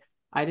 like I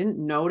didn't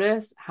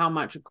notice how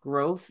much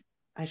growth.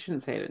 I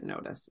shouldn't say I didn't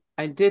notice.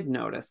 I did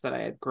notice that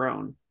I had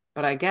grown,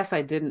 but I guess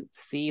I didn't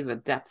see the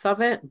depth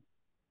of it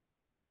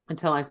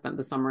until I spent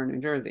the summer in New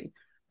Jersey.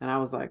 And I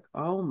was like,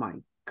 oh my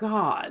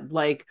God.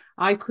 Like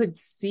I could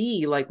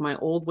see like my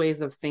old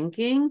ways of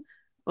thinking,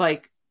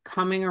 like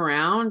coming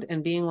around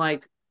and being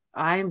like,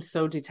 I'm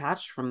so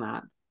detached from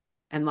that.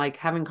 And like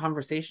having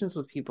conversations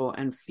with people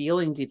and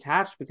feeling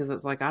detached because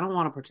it's like, I don't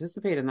want to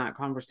participate in that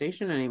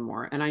conversation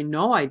anymore. And I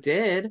know I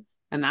did.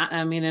 And that,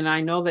 I mean, and I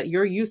know that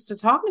you're used to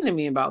talking to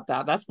me about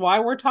that. That's why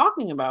we're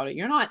talking about it.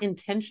 You're not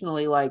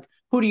intentionally like,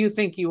 who do you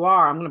think you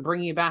are? I'm going to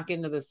bring you back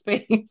into this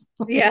space.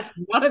 Like, Yeah.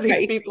 none of these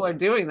Right. people are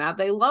doing that.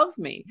 They love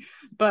me.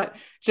 But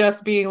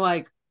just being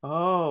like,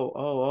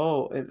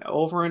 oh, and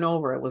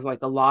over, it was like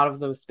a lot of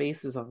those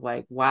spaces of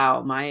like,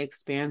 wow, my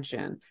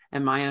expansion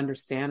and my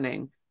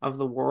understanding of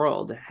the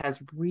world has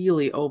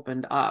really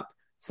opened up,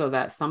 so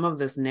that some of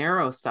this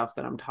narrow stuff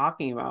that I'm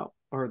talking about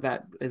or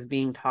that is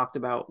being talked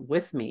about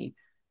with me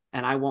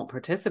and I won't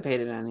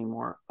participate in it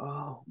anymore.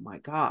 Oh my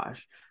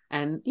gosh.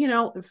 And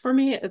for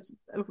me, it's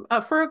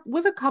for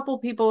with a couple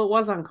people, it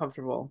was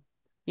uncomfortable.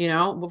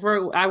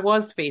 Before I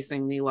was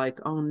facing the like,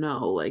 oh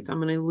no, like I'm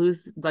gonna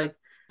lose, like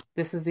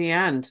this is the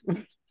end,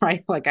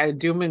 right? Like I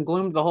doom and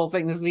gloom the whole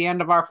thing. This is the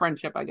end of our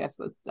friendship. I guess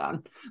that's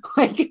done,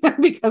 like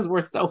because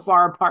we're so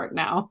far apart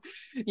now,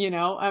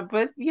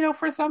 But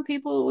for some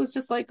people, it was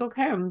just like,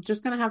 okay, I'm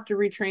just gonna have to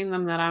retrain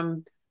them that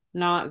I'm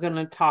not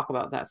gonna talk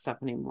about that stuff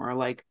anymore.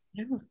 Like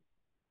Yeah.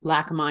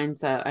 lack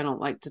mindset. I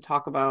don't like to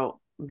talk about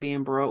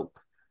being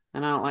broke,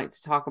 and I don't like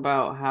to talk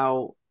about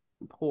how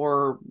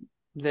poor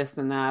this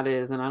and that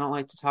is, and I don't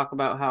like to talk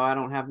about how I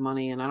don't have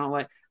money, and I don't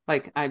like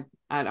I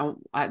don't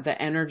the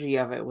energy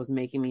of it was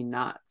making me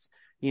nuts.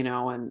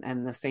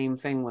 And the same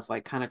thing with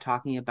like kind of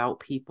talking about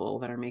people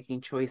that are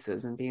making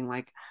choices and being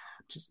like,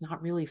 "I'm just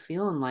not really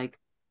feeling like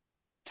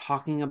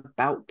talking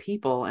about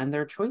people and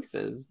their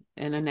choices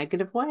in a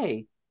negative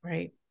way."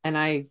 Right. And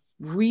I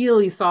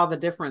really saw the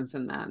difference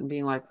in that and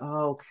being like,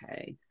 oh,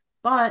 okay.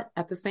 But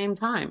at the same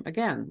time,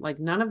 again, like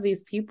none of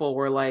these people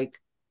were like,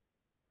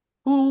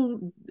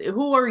 who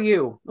are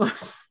you?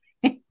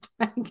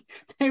 Like,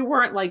 they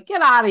weren't like,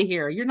 get out of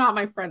here. You're not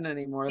my friend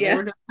anymore. They Yeah.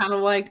 were just kind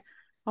of like,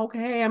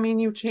 okay, I mean,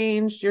 you've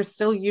changed. You're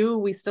still you.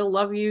 We still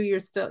love you. You're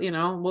still,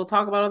 we'll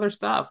talk about other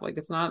stuff. Like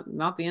it's not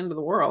the end of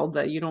the world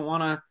that you don't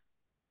want to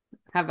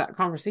have that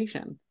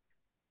conversation.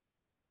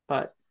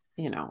 But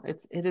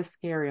it is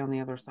scary on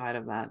the other side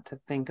of that to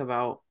think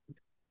about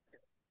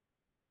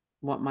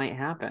what might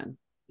happen.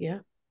 Yeah.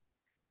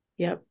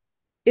 Yep.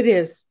 It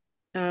is.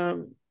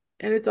 And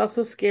it's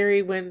also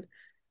scary when,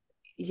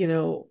 you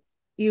know,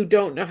 you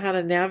don't know how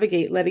to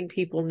navigate letting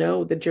people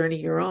know the journey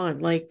you're on.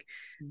 Like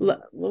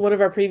one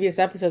of our previous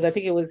episodes, I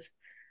think it was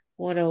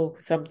 10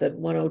 something,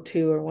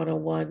 102 or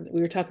 101, we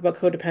were talking about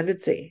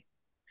codependency.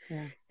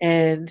 Yeah.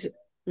 And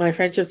my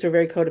friendships were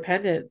very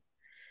codependent,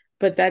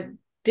 but that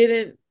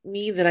didn't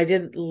mean that I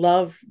didn't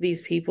love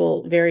these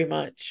people very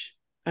much.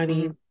 I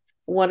Mm-hmm.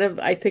 mean,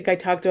 I think I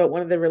talked about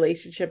one of the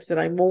relationships that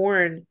I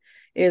mourn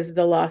is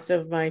the loss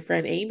of my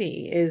friend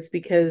Amy, is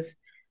because,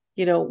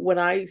 when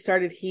I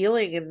started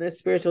healing in this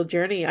spiritual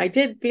journey, I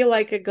did feel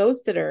like I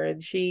ghosted her,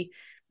 and she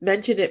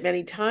mentioned it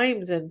many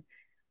times. And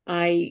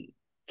I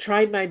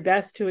tried my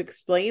best to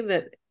explain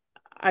that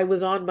I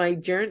was on my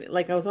journey,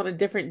 like I was on a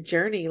different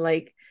journey.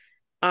 Like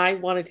I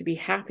wanted to be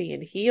happy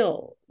and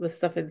heal the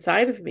stuff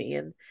inside of me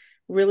and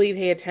really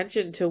pay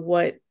attention to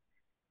what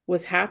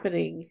was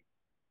happening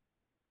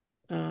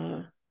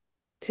uh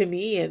to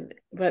me. And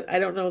but I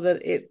don't know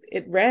that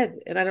it read,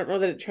 and I don't know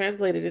that it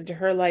translated into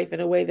her life in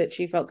a way that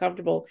she felt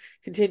comfortable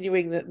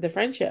continuing the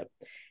friendship.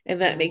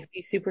 And that Yeah. makes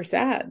me super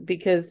sad,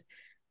 because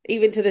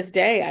even to this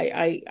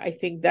day I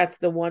think that's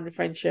the one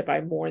friendship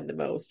I mourn the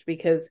most,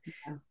 because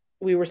Yeah.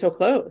 we were so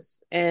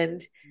close.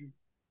 And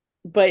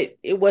but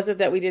it wasn't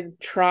that we didn't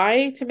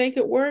try to make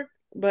it work,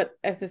 but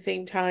at the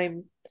same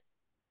time,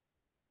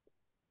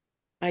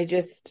 I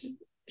just,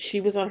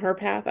 she was on her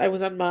path, I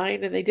was on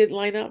mine, and they didn't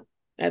line up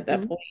at that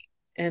Mm-hmm. point.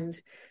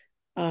 And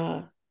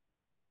uh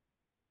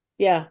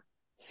yeah,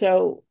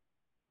 So,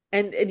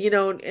 and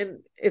and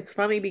it's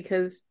funny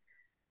because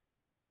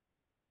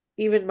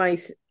even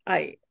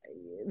I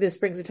this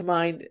brings to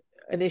mind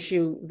an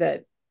issue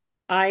that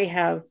I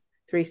have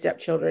three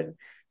stepchildren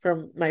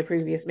from my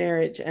previous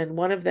marriage, and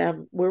one of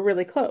them, we're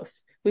really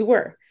close. We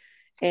were.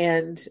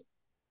 And,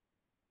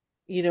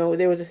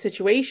 there was a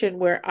situation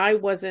where I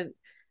wasn't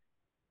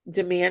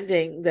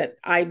demanding that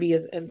I be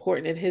as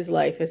important in his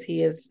life as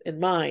he is in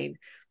mine.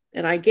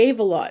 And I gave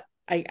a lot.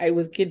 I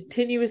was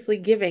continuously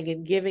giving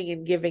and giving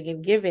and giving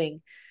and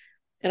giving.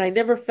 And I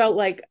never felt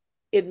like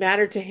it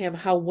mattered to him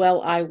how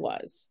well I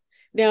was.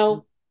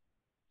 Now,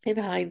 in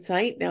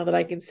hindsight, now that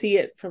I can see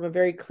it from a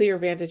very clear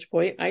vantage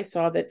point, I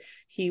saw that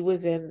he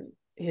was in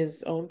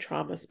his own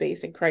trauma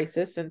space and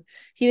crisis, and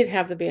he didn't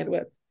have the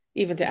bandwidth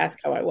even to ask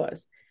how I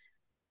was.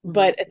 Mm-hmm.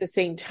 But at the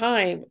same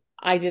time,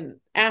 I didn't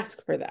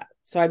ask for that.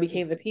 So I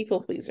became the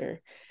people pleaser.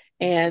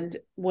 And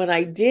when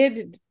I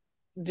did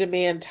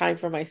demand time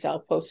for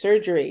myself post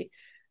surgery,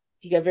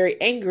 he got very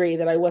angry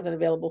that I wasn't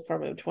available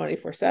for him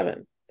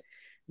 24/7.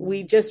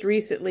 We just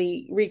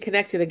recently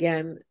reconnected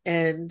again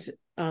and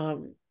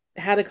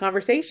had a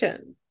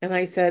conversation. And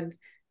I said,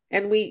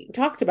 and we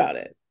talked about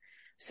it.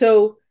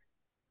 So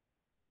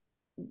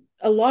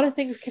a lot of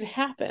things can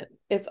happen.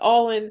 It's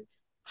all in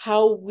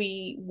how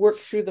we work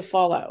through the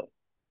fallout.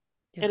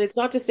 Yeah. And it's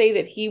not to say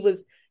that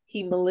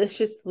he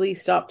maliciously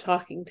stopped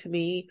talking to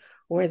me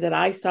or that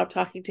I stopped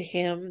talking to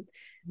him.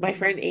 My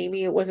friend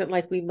Amy, it wasn't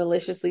like we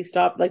maliciously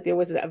stopped, like there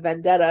was a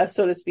vendetta,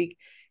 so to speak.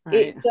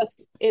 Right.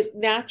 It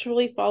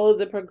naturally followed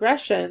the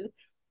progression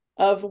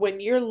of when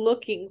you're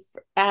looking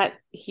at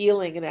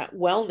healing and at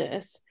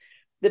wellness,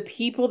 the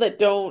people that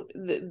don't,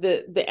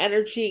 the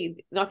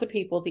energy, not the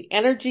people, the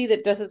energy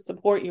that doesn't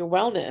support your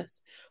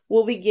wellness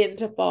will begin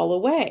to fall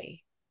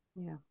away.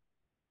 Yeah.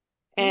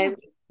 And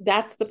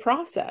that's the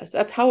process.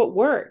 That's how it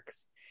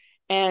works.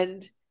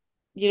 And,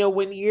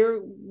 when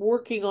you're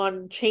working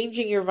on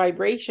changing your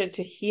vibration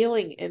to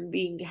healing and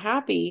being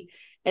happy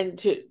and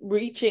to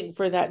reaching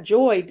for that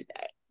joy,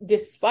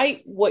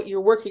 despite what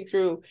you're working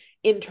through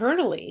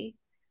internally,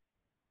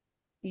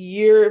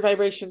 your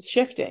vibration's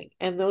shifting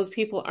and those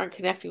people aren't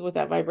connecting with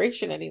that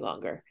vibration any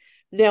longer.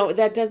 Now,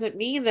 that doesn't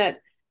mean that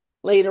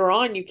later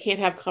on you can't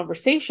have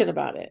conversation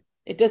about it.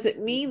 It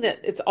doesn't mean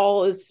that it's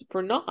all is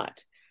for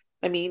naught.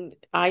 I mean,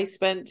 I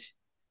spent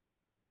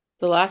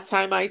the last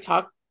time I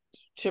talked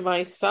to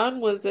my son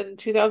was in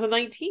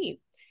 2019,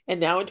 and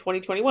now in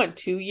 2021,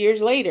 2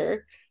 years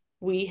later,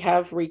 we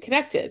have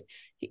reconnected.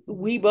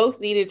 We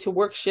both needed to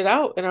work shit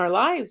out in our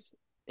lives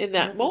in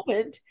that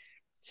moment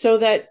so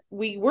that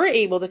we were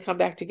able to come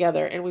back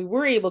together and we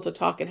were able to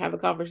talk and have a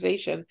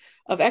conversation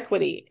of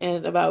equity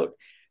and about,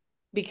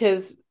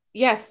 because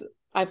yes,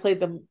 I played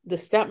the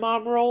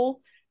stepmom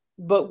role,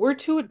 but we're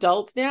two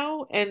adults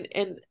now, and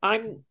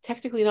I'm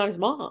technically not his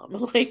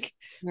mom. Like,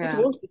 I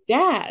divorced his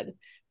dad,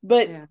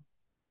 but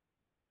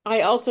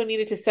I also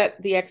needed to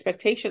set the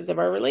expectations of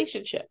our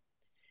relationship,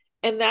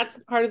 and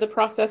that's part of the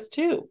process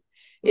too,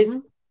 is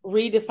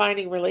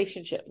redefining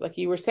relationships, like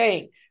you were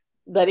saying,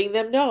 letting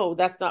them know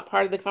that's not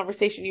part of the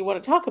conversation you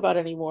want to talk about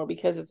anymore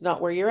because it's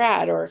not where you're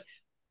at or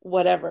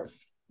whatever.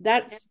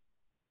 That's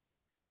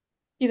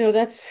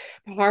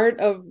part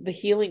of the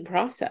healing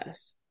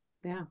process.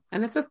 Yeah.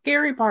 And it's a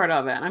scary part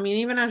of it. I mean,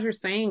 even as you're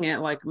saying it,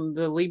 like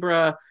the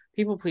Libra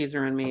people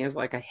pleaser in me is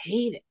like, I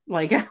hate it.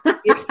 Like,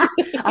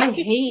 I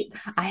hate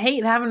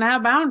having to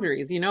have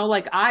boundaries,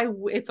 like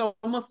it's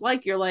almost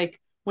like you're like,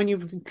 when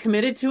you've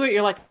committed to it,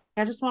 you're like,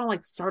 I just want to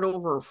like start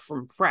over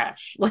from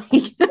fresh, like,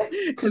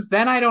 because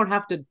then I don't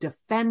have to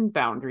defend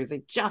boundaries.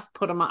 I just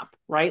put them up,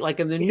 right?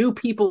 Like, and the new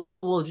people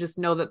will just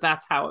know that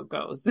that's how it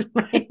goes,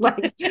 right?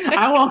 Like,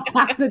 I won't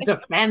have to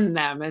defend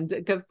them, and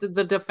because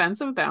the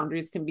defensive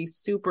boundaries can be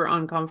super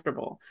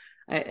uncomfortable.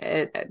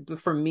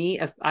 For me,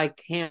 as I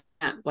can't,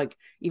 like,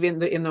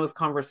 even in those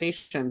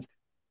conversations,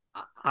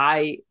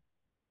 I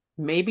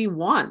maybe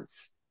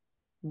once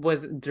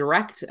was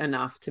direct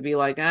enough to be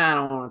like, I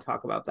don't want to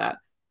talk about that.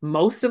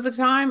 Most of the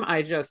time,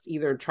 I just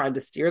either tried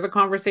to steer the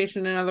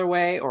conversation another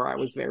way, or I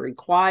was very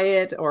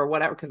quiet or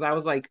whatever, because I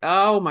was like,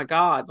 oh my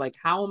God, like,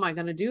 how am I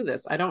going to do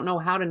this? I don't know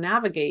how to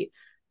navigate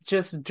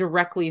just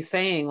directly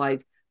saying,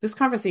 like, this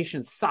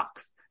conversation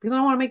sucks, because I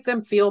don't want to make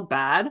them feel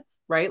bad,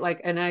 right?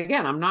 Like, and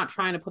again, I'm not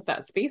trying to put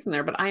that space in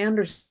there, but I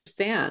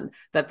understand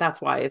that that's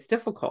why it's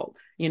difficult,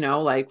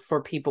 like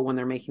for people when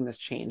they're making this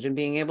change and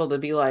being able to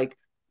be like,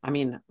 I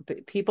mean,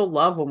 people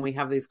love when we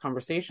have these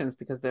conversations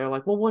because they're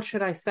like, well, what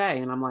should I say?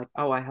 And I'm like,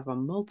 oh, I have a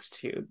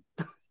multitude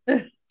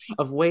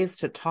of ways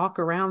to talk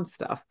around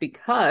stuff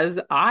because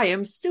I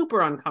am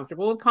super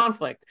uncomfortable with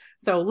conflict.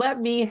 So let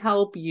me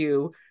help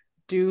you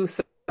do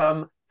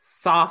some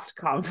soft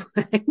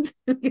conflict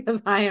because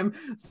I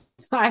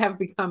have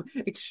become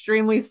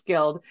extremely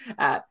skilled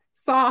at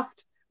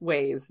soft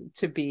ways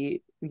to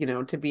be,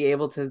 to be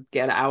able to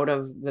get out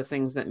of the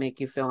things that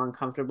make you feel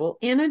uncomfortable.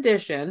 In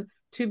addition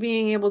to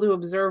being able to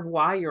observe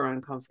why you're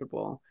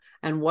uncomfortable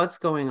and what's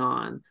going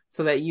on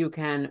so that you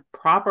can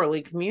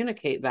properly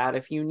communicate that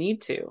if you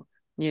need to,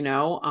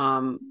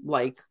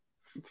 like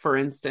for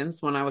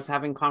instance, when I was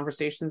having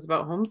conversations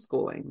about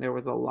homeschooling, there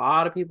was a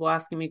lot of people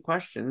asking me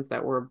questions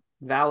that were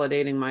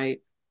validating my,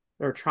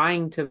 or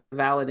trying to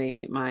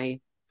validate my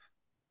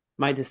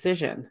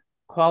decision,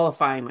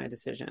 qualifying my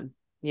decision,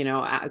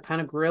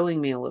 kind of grilling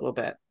me a little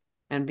bit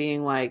and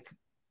being like,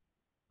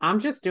 I'm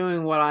just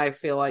doing what I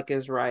feel like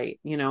is right,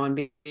 and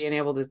being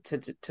able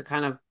to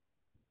kind of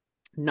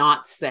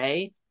not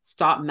say,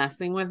 stop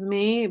messing with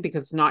me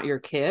because it's not your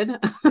kid,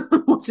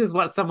 which is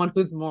what someone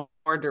who's more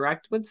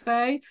direct would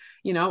say.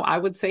 I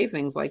would say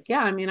things like, yeah,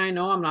 I mean, I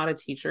know I'm not a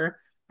teacher.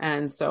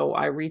 And so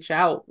I reach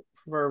out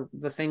for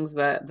the things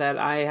that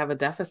I have a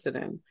deficit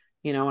in,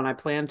 and I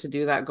plan to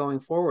do that going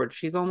forward.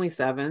 She's only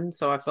 7,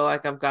 so I feel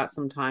like I've got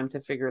some time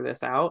to figure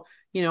this out,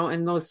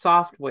 in those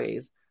soft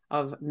ways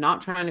of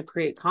not trying to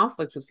create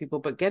conflict with people,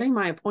 but getting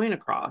my point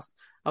across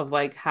of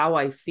like how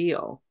I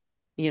feel.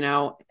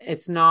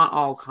 It's not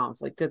all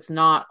conflict. It's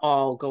not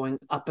all going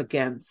up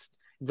against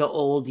the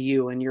old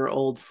you and your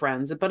old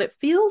friends, but it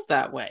feels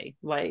that way.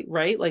 Like,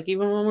 right? Like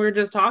even when we were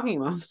just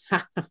talking about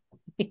that,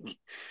 like,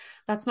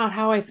 that's not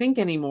how I think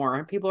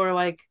anymore. People are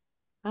like,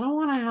 I don't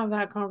want to have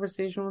that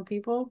conversation with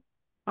people.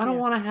 I don't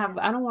Yeah. want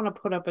to I don't want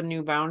to put up a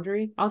new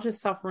boundary. I'll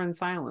just suffer in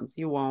silence.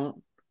 You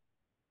won't.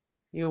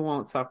 You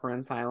won't suffer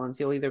in silence.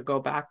 You'll either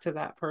go back to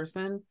that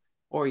person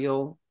or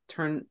you'll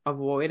turn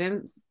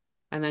avoidance,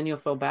 and then you'll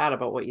feel bad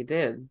about what you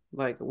did,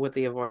 like with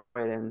the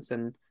avoidance.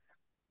 And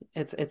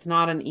it's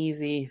not an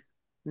easy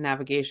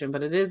navigation,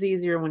 but it is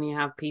easier when you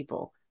have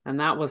people. And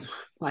that was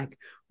like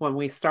when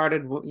we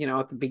started,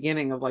 at the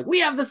beginning of like, we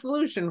have the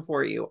solution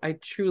for you. I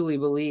truly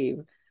believe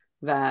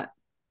that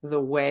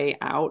the way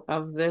out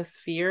of this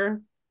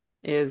fear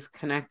is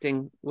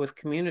connecting with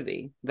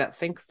community that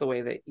thinks the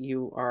way that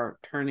you are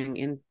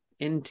turning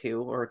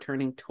into or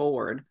turning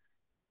toward Yeah.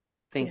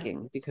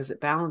 thinking, because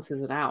it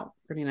balances it out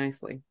pretty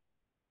nicely.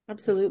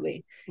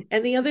 Absolutely.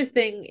 And the other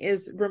thing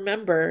is,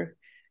 remember,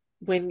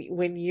 when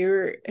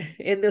you're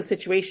in those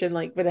situation,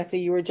 like Vanessa,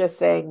 you were just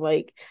saying,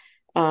 like,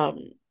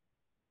 um,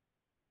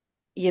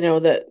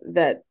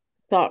 that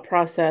thought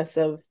process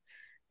of,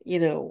 you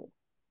know,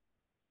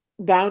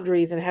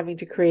 boundaries and having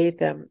to create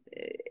them.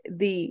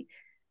 The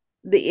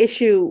the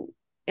issue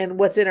and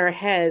what's in our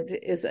head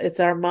is it's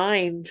our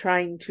mind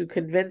trying to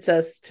convince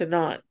us to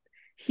not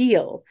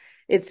heal.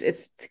 It's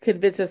to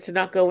convince us to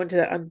not go into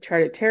that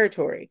uncharted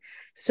territory.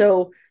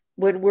 So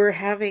when we're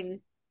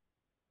having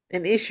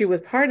an issue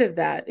with part of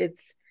that,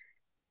 it's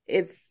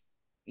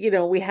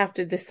we have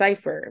to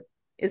decipher,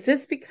 is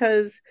this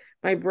because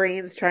my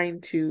brain's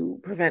trying to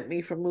prevent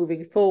me from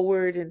moving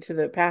forward into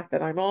the path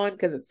that I'm on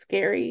because it's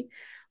scary,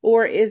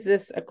 or is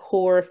this a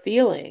core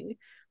feeling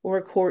or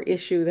a core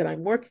issue that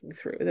I'm working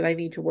through, that I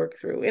need to work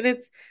through? And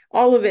it's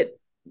all of it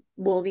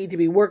will need to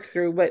be worked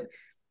through, but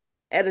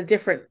at a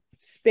different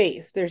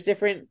space. There's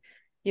different,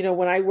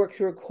 when I work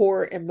through a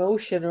core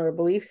emotion or a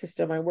belief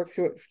system, I work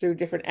through it through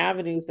different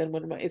avenues than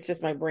when it's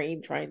just my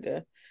brain trying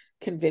to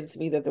convince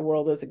me that the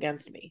world is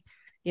against me.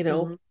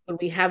 Mm-hmm. When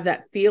we have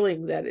that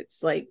feeling that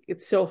it's like,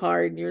 it's so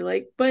hard and you're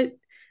like, but,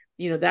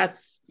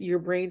 that's your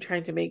brain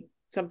trying to make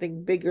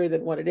something bigger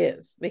than what it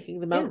is, making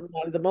the Yeah, mountain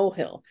out of the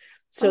molehill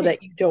so right.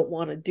 that you don't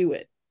want to do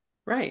it.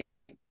 Right.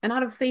 And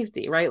out of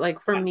safety, right?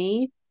 Like for Yeah.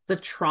 me, the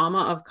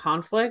trauma of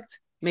conflict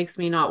makes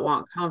me not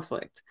want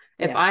conflict.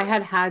 If Yeah. I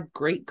had had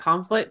great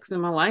conflicts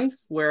in my life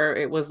where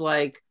it was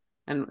like,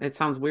 and it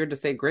sounds weird to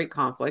say great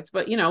conflict,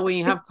 but when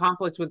you have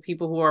conflict with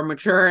people who are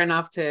mature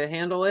enough to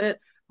handle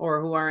it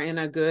or who are in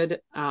a good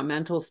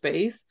mental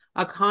space,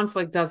 a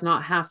conflict does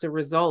not have to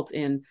result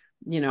in,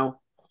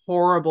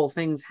 horrible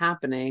things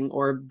happening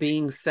or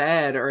being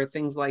said or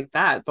things like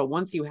that. But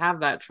once you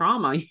have that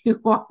trauma, you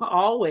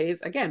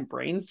always, again,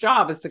 brain's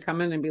job is to come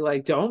in and be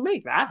like, don't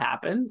make that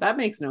happen. That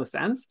makes no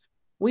sense.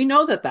 We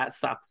know that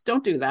sucks.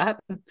 Don't do that.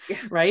 Yeah.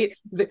 Right.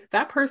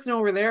 That person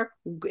over there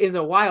is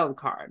a wild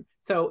card.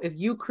 So if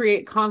you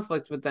create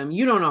conflict with them,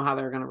 you don't know how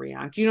they're going to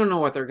react. You don't know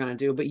what they're going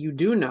to do, but you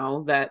do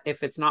know that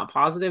if it's not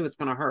positive, it's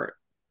going to hurt.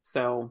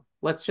 So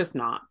let's just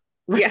not.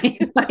 Yeah.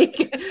 Right?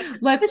 Like,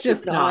 let's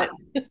just not.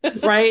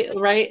 not.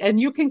 Right. And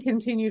you can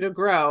continue to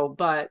grow,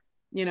 but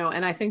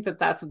and I think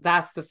that's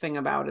the thing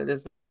about it,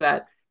 is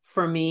that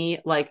for me,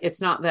 like,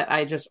 it's not that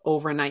I just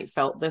overnight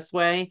felt this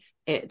way.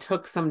 It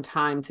took some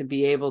time to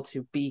be able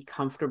to be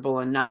comfortable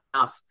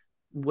enough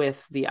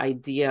with the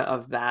idea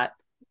of that,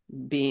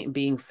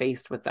 being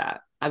faced with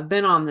that. I've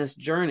been on this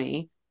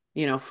journey,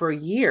 for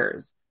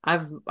years.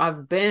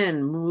 I've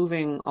been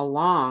moving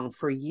along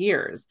for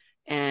years,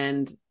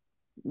 and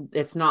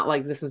it's not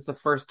like this is the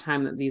first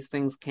time that these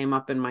things came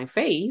up in my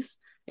face.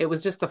 It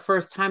was just the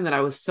first time that I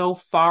was so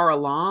far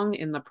along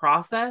in the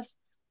process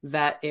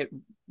that it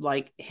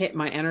like hit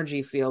my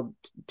energy field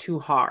too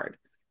hard,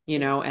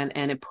 Yeah.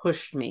 and it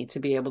pushed me to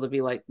be able to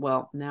be like,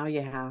 well, now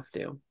you have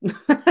to.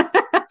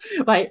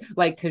 like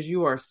because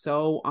you are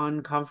so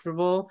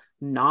uncomfortable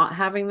not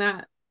having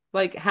that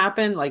like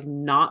happen, like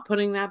not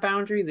putting that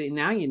boundary, that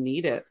now you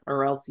need it,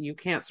 or else you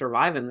can't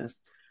survive in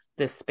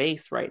this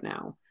space right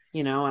now.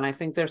 And I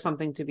think there's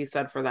something to be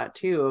said for that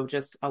too, of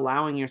just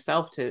allowing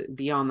yourself to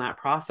be on that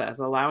process,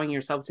 allowing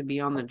yourself to be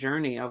on the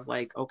journey of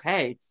like,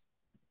 okay,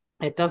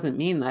 it doesn't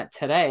mean that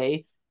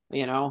today,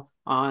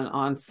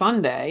 on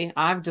Sunday,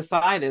 I've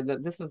decided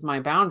that this is my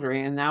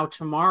boundary. And now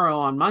tomorrow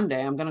on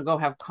Monday, I'm going to go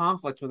have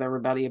conflict with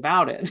everybody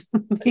about it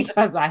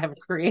because I have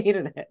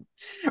created it.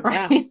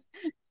 Right. Yeah,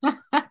 It's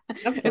kind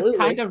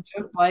absolutely. of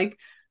just like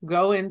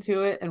go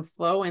into it and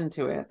flow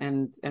into it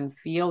and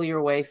feel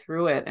your way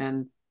through it.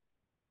 And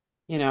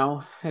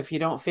if you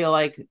don't feel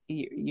like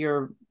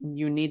you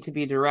need to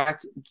be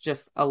direct,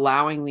 just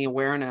allowing the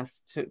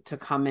awareness to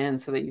come in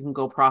so that you can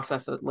go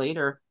process it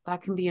later,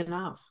 that can be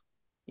enough.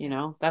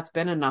 That's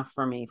been enough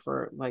for me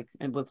for like,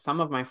 and with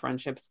some of my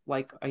friendships,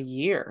 like a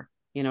year,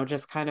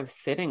 just kind of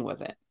sitting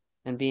with it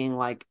and being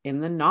like in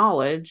the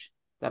knowledge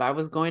that I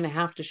was going to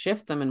have to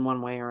shift them in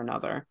one way or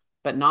another,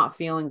 but not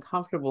feeling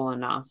comfortable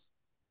enough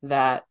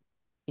that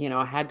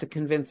I had to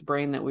convince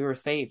brain that we were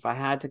safe. I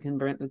had to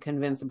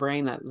convince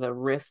brain that the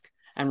risk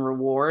and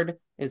reward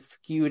is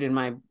skewed in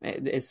my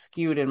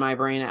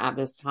brain at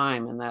this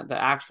time, and that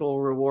the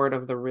actual reward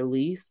of the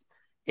release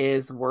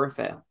is worth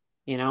it.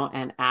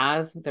 And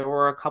as there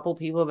were a couple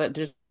people that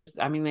just,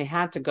 I mean, they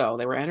had to go.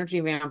 They were energy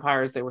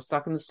vampires. They were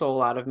sucking the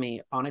soul out of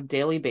me on a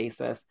daily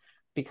basis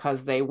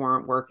because they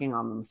weren't working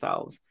on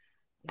themselves.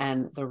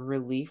 And the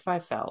relief I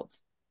felt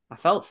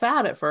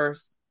sad at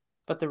first,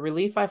 but the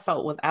relief I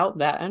felt without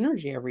that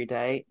energy every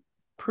day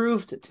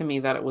proved to me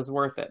that it was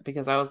worth it,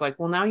 because I was like,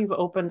 well, now you've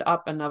opened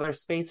up another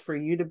space for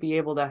you to be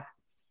able to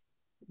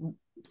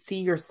see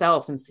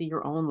yourself and see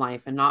your own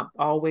life and not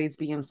always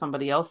be in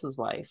somebody else's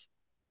life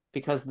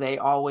because they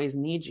always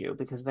need you,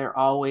 because they're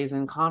always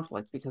in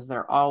conflict, because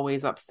they're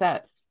always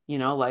upset.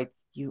 Like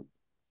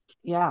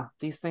yeah,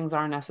 these things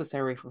are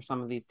necessary for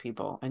some of these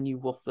people and you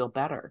will feel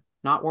better,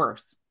 not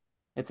worse.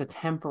 It's a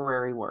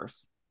temporary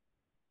worse.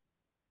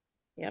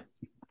 Yep.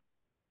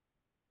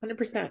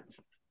 100%.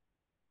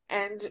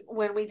 And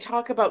when we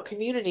talk about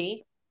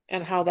community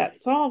and how that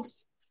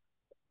solves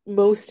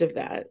most of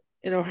that,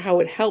 how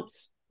it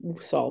helps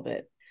solve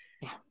it.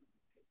 Yeah.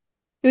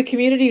 The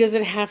community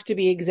doesn't have to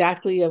be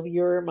exactly of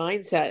your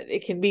mindset.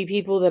 It can be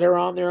people that are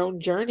on their own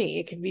journey.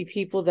 It can be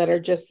people that are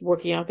just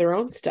working out their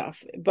own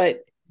stuff. But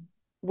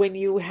when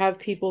you have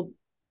people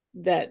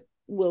that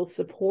will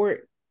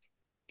support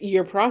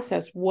your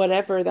process,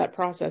 whatever that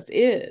process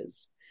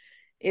is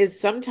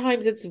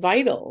sometimes it's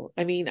vital.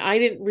 I mean, I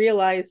didn't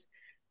realize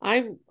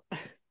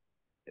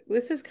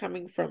this is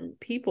coming from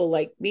people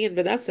like me and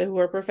Vanessa who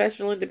are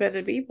professional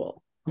independent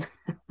people.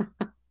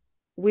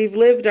 We've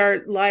lived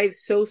our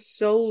lives so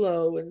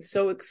solo and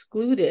so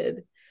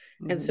excluded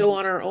and so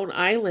on our own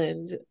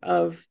island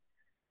of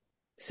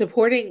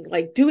supporting,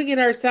 like doing it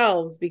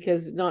ourselves,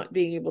 because not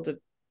being able to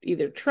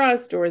either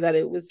trust, or that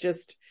it was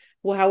just,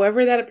 well,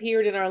 however that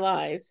appeared in our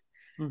lives,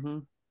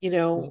 to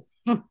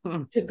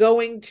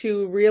going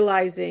to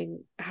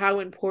realizing how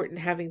important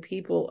having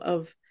people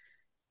of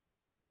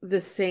the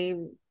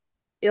same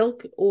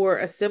ilk or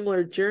a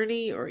similar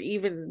journey, or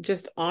even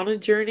just on a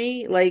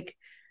journey, like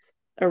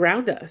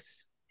around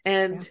us.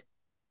 And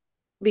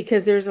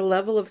because there's a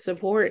level of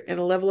support and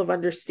a level of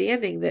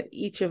understanding that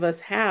each of us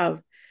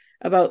have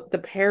about the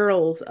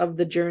perils of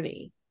the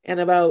journey, and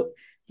about,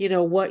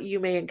 what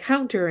you may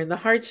encounter and the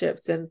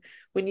hardships. And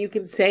when you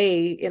can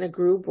say in a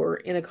group or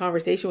in a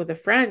conversation with a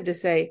friend to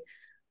say,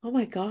 oh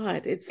my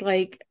God, it's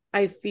like,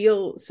 I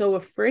feel so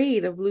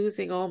afraid of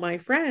losing all my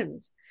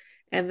friends.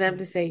 And them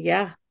to say,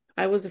 yeah,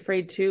 I was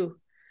afraid too.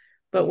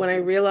 But when I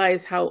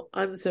realized how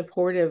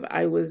unsupportive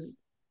I was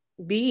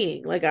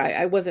being, like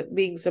I wasn't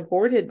being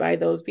supported by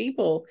those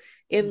people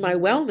in my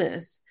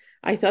wellness,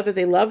 I thought that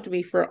they loved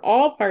me for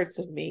all parts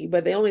of me,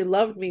 but they only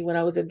loved me when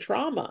I was in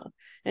trauma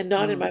and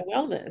not in my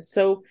wellness.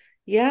 So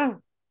yeah,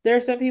 there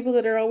are some people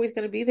that are always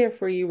going to be there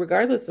for you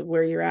regardless of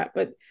where you're at,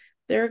 but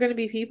there are going to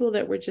be people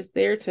that were just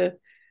there to,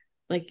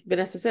 like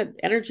Vanessa said,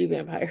 energy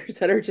vampires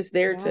that are just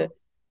there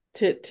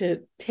to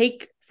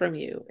take from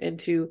you and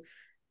to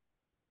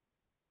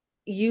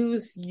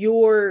use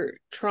your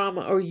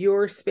trauma or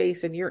your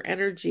space and your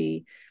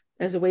energy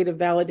as a way to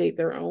validate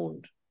their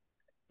own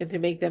and to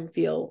make them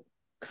feel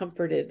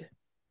comforted.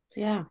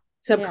 Yeah.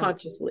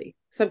 Subconsciously.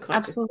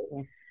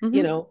 Absolutely.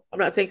 I'm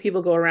not saying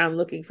people go around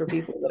looking for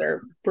people that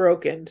are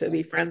broken to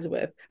be friends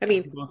with. I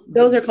mean,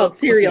 those are called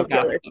serial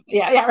killers.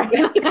 Yeah, right.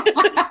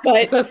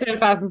 But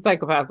sociopaths and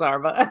psychopaths are,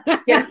 but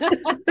yeah.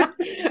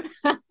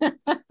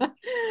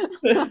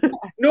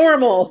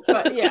 Normal.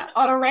 But yeah,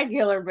 on a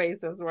regular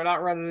basis, we're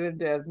not running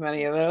into as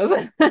many of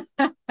those.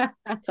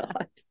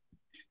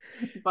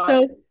 But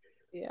so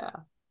yeah.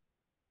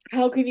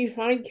 How can you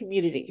find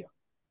community?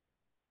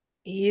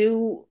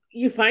 You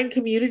find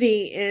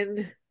community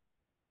in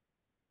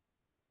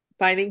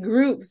finding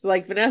groups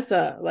like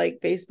Vanessa, like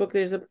Facebook.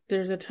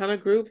 There's a ton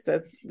of groups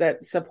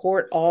that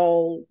support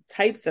all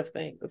types of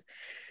things.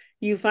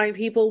 You find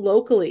people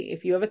locally.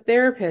 If you have a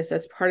therapist,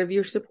 that's part of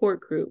your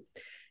support group.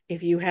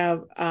 If you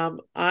have,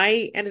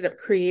 I ended up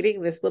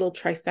creating this little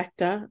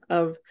trifecta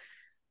of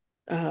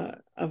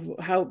of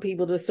how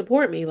people to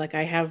support me. Like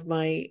I have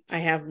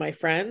my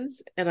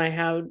friends and I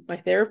have my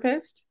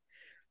therapist,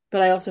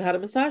 but I also had a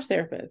massage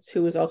therapist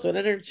who was also an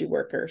energy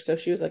worker. So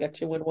she was like a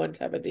 2-in-1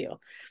 type of deal.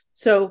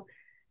 So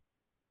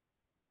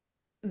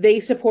they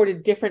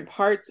supported different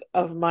parts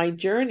of my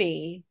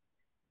journey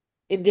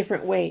in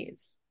different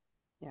ways.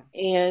 Yeah.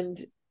 And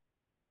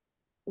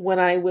when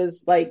I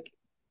was like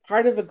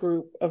part of a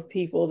group of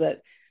people that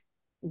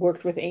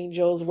worked with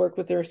angels, worked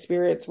with their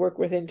spirits, worked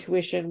with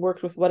intuition,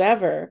 worked with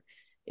whatever,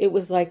 it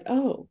was like,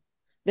 oh,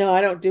 no,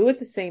 I don't do it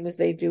the same as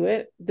they do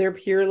it. They're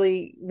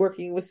purely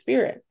working with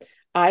spirit.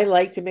 I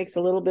like to mix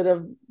a little bit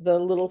of the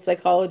little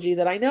psychology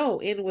that I know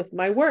in with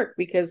my work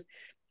because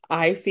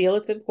I feel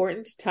it's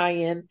important to tie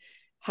in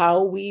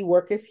how we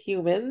work as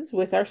humans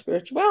with our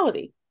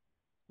spirituality.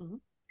 Mm-hmm.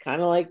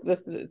 Kind of like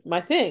it's my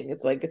thing.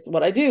 It's like it's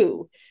what I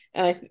do,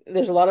 and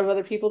there's a lot of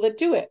other people that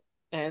do it.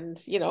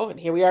 And and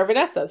here we are,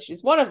 Vanessa.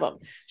 She's one of them.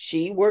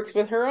 She works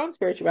with her own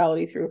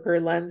spirituality through her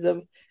lens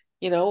of,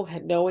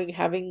 knowing,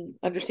 having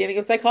understanding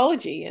of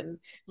psychology, and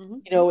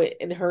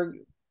in her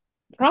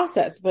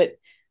process. But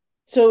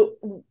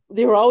so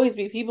there will always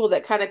be people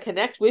that kind of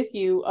connect with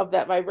you of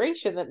that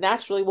vibration that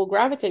naturally will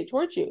gravitate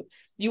towards you.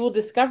 You will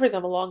discover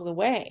them along the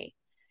way.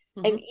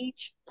 Mm-hmm. And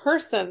each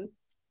person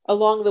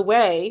along the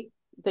way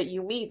that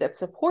you meet that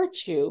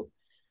supports you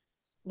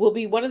will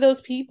be one of those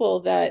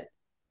people that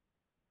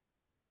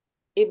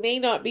it may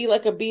not be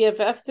like a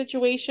BFF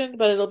situation,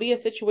 but it'll be a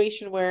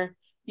situation where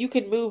you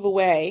can move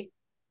away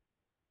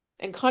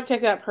and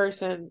contact that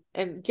person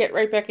and get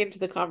right back into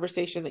the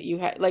conversation that you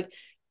had. Like,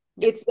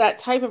 it's that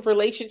type of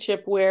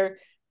relationship where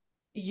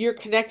you're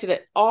connected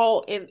at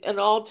all in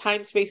all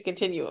time space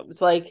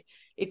continuums. Like,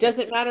 it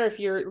doesn't matter if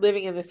you're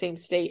living in the same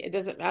state. It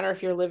doesn't matter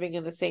if you're living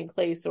in the same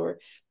place or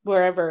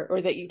wherever,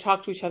 or that you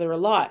talk to each other a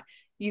lot.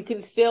 You can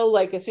still,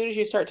 like, as soon as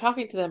you start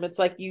talking to them, it's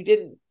like you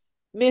didn't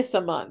miss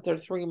a month or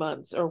 3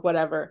 months or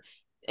whatever.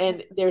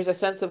 And there's a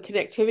sense of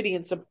connectivity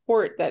and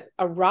support that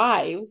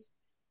arrives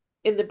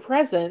in the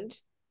present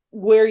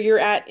where you're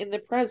at in the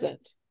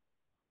present.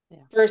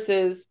 Yeah.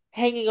 Versus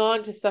hanging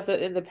on to stuff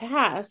that in the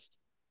past,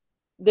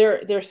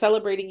 they're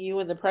celebrating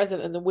you in the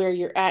present and where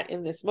you're at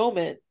in this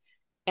moment.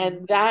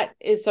 And that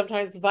is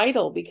sometimes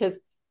vital because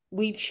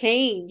we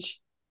change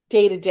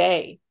day to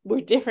day.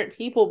 We're different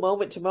people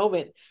moment to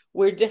moment.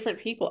 We're different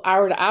people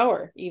hour to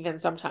hour, even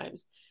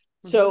sometimes.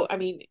 So, I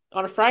mean,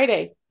 on a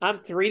Friday, I'm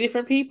 3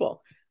 different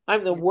people.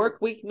 I'm the work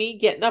week me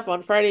getting up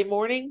on Friday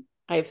morning.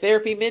 I have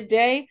therapy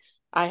midday.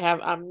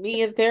 I'm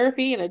me in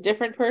therapy and a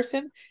different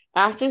person.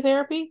 After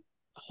therapy,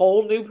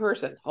 whole new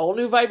person, whole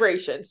new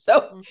vibration.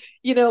 So,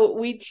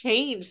 we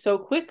change so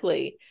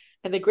quickly.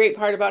 And the great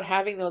part about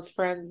having those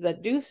friends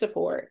that do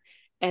support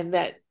and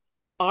that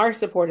are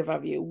supportive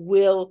of you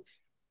will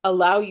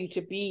allow you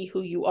to be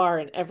who you are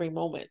in every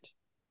moment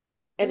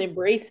and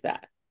embrace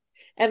that.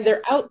 And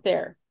they're out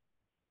there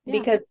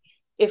because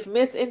if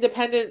Miss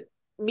Independent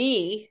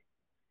me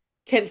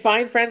can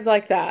find friends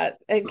like that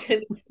and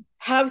can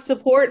have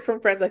support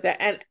from friends like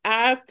that and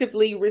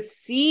actively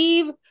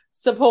receive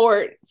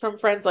support from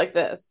friends like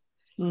this,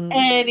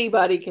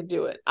 anybody can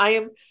do it.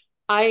 I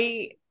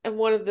am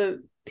one of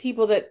the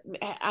people that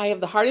I have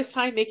the hardest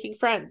time making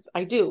friends.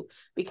 I do,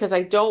 because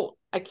I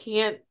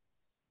can't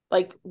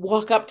like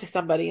walk up to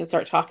somebody and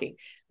start talking.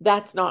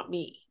 That's not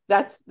me.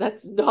 That's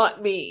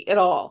not me at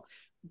all.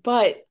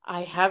 But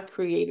I have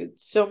created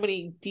so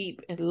many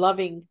deep and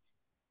loving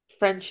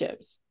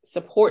friendships,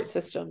 support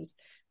systems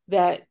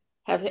that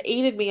have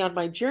aided me on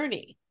my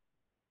journey,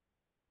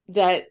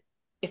 that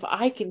if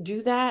I can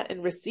do that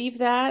and receive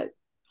that,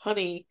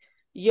 honey,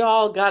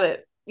 y'all got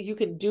it. You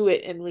can do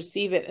it and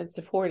receive it and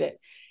support it.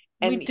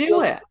 And we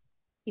do it.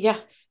 Yeah.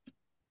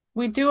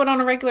 We do it on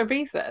a regular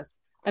basis.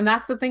 And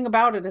that's the thing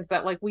about it, is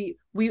that like we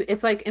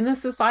it's like in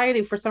this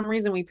society, for some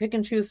reason, we pick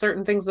and choose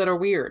certain things that are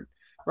weird,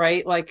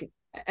 right? Like,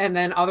 and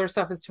then other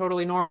stuff is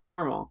totally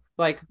normal.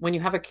 Like when you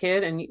have a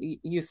kid and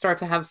you start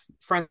to have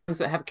friends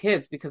that have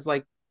kids because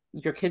like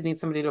your kid needs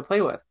somebody to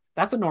play with.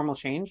 That's a normal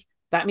change.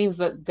 That means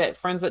that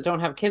friends that don't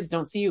have kids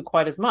don't see you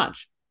quite as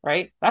much,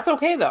 right? That's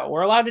okay though.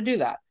 We're allowed to do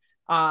that.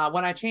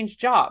 When I changed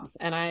jobs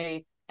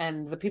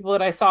and the people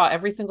that I saw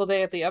every single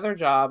day at the other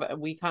job,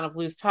 we kind of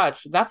lose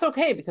touch. That's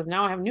okay, because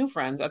now I have new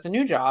friends at the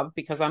new job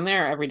because I'm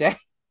there every day.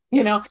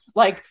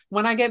 Like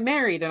when I get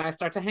married and I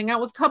start to hang out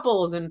with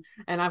couples and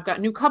I've got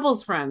new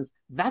couples friends,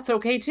 that's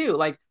okay too.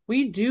 Like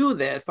we do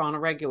this on a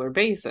regular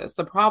basis.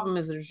 The problem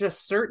is there's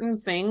just certain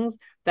things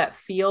that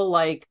feel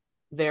like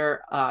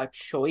they're a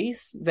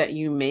choice that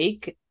you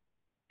make,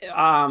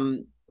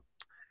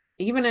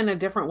 even in a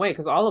different way,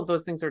 because all of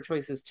those things are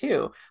choices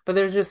too. But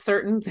there's just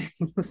certain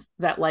things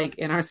that like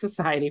in our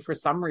society, for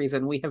some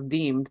reason, we have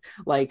deemed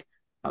like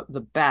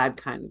the bad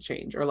kind of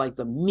change, or like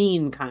the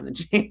mean kind of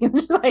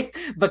change, like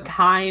the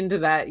kind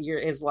that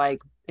is like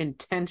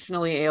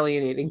intentionally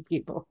alienating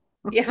people.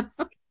 Yeah.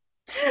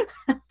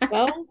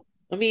 Well,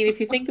 I mean, if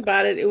you think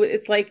about it,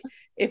 it's like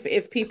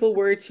if people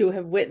were to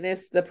have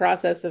witnessed the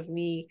process of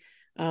me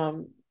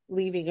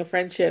leaving a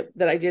friendship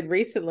that I did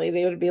recently,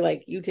 they would be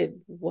like, "You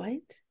did what?"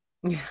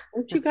 Yeah.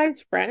 Weren't you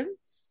guys friends?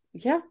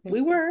 Yeah,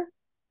 we were.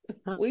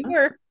 We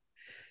were.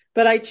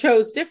 But I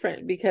chose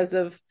different because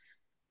of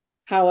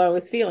how I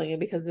was feeling and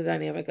because of the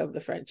dynamic of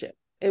the friendship.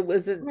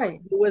 Right.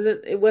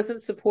 It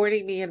wasn't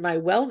supporting me in my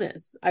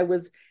wellness. I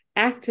was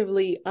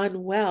actively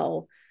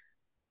unwell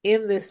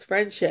in this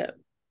friendship.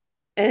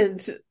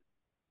 And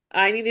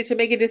I needed to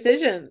make a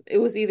decision. It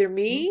was either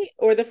me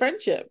or the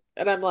friendship.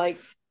 And I'm like,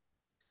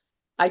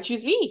 I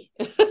choose me.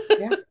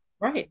 Yeah.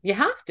 Right. You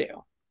have to.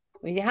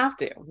 You have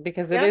to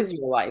because it Yeah. is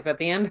your life. At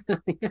the end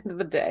of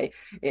the day,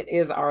 it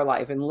is our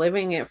life, and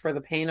living it for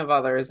the pain of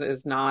others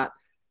is not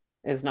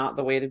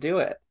the way to do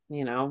it.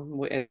 You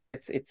know,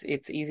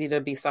 it's easy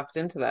to be sucked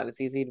into that.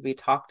 It's easy to be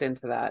talked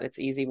into that. It's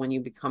easy when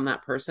you become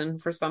that person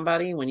for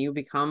somebody, when you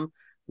become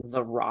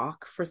the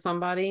rock for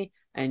somebody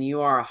and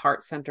you are a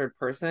heart-centered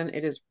person,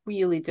 it is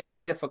really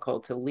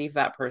difficult to leave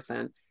that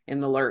person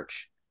in the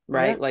lurch, Yeah.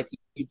 right? Like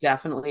you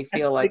definitely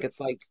feel That's like ex- it's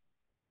like,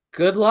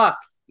 good luck.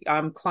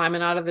 I'm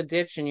climbing out of the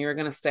ditch and you're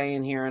going to stay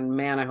in here. And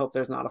man, I hope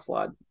there's not a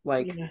flood.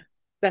 Like, yeah.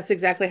 That's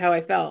exactly how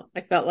I felt.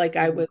 I felt like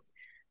I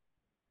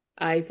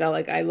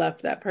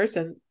left that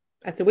person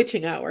at the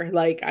witching hour.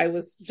 Like I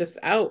was just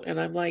out and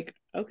I'm like,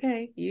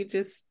 okay, you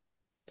just,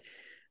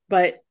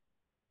 but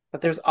but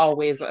at there's the same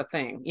always a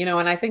thing, you know,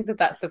 and I think that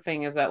that's the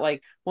thing is that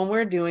like when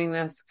we're doing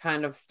this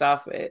kind of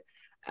stuff,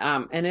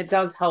 and it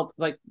does help,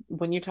 like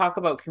when you talk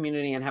about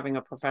community and having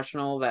a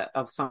professional that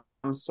of some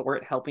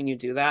sort helping you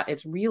do that,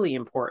 it's really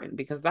important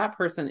because that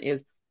person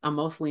is a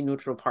mostly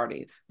neutral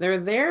party. They're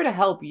there to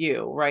help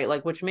you, right?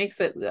 Like, which makes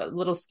it a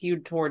little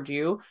skewed toward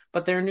you,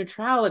 but their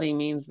neutrality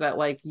means that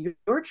like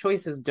your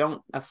choices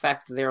don't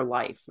affect their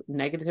life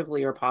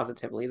negatively or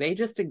positively. They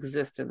just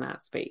exist in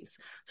that space.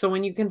 So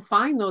when you can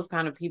find those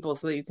kind of people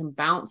so that you can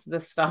bounce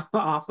this stuff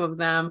off of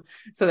them,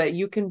 so that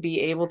you can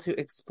be able to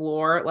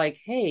explore like,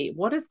 hey,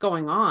 what is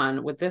going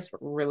on with this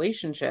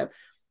relationship?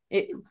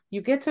 It,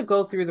 you get to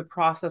go through the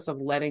process of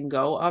letting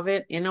go of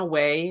it in a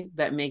way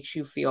that makes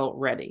you feel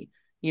ready.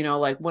 You know,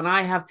 like when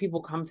I have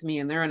people come to me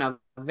and they're in a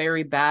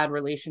very bad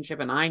relationship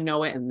and I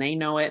know it and they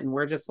know it and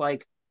we're just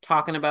like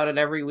talking about it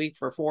every week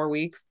for 4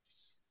 weeks,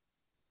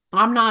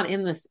 I'm not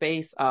in the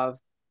space of,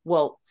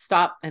 well,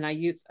 stop. And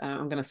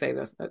I'm going to say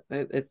this,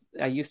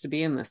 I used to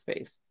be in this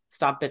space.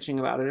 Stop bitching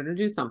about it or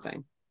do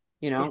something.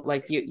 You yeah. know,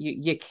 like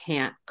you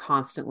can't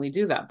constantly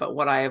do that. But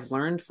what I have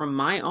learned from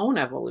my own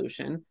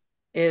evolution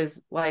is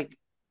like,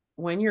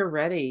 when you're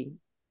ready,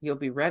 you'll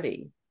be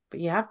ready, but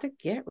you have to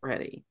get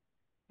ready.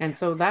 And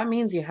so that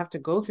means you have to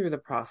go through the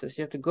process.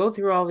 You have to go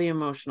through all the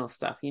emotional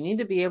stuff. You need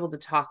to be able to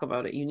talk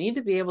about it. You need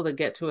to be able to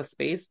get to a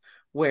space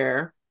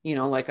where, you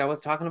know, like I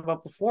was talking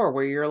about before,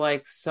 where you're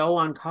like so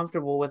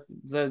uncomfortable with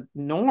the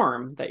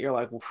norm that you're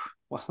like,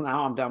 well,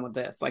 now I'm done with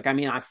this. Like, I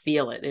mean, I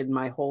feel it in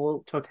my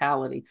whole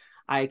totality.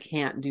 I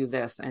can't do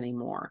this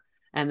anymore.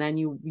 And then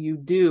you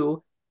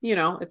do, you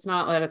know, it's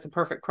not that it's a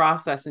perfect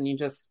process and you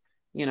just,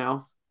 you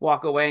know,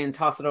 walk away and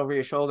toss it over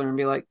your shoulder and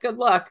be like, good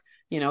luck.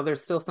 You know,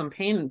 there's still some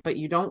pain, but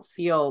you don't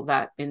feel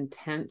that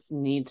intense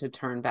need to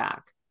turn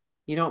back.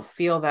 You don't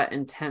feel that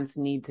intense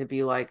need to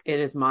be like, it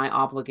is my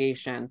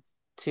obligation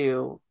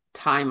to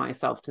tie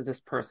myself to this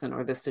person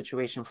or this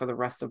situation for the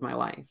rest of my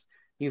life.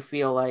 You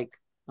feel like,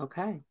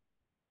 okay,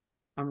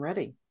 I'm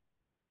ready.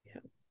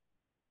 Yeah.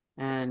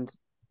 And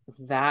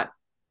that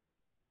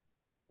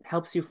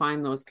helps you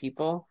find those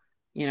people.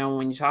 You know,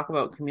 when you talk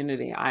about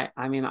community,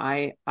 I mean,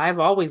 I've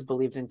always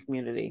believed in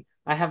community.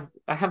 I have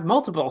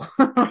multiple,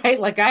 right?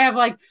 Like I have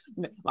like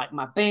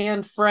my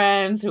band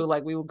friends who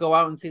like we would go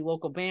out and see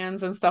local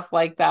bands and stuff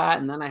like that.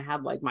 And then I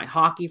had like my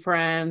hockey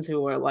friends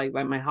who are like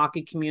my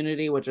hockey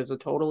community, which is a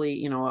totally,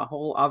 you know, a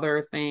whole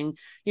other thing.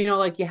 You know,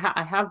 like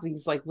I have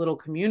these like little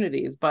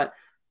communities, but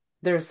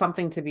there's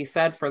something to be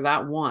said for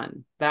that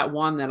one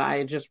that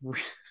I just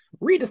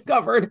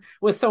rediscovered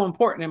was so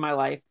important in my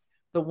life.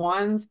 The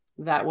ones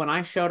that when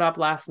I showed up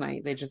last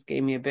night, they just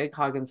gave me a big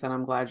hug and said,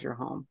 I'm glad you're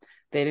home.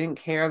 They didn't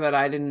care that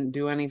I didn't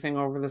do anything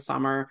over the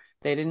summer.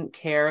 They didn't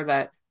care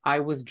that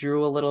I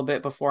withdrew a little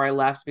bit before I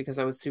left because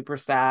I was super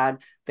sad.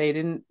 They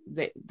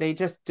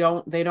just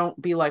they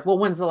don't be like, well,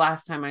 when's the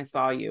last time I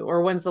saw you?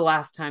 Or when's the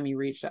last time you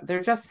reached out?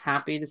 They're just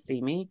happy to see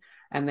me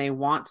and they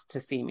want to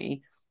see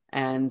me.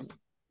 And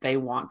they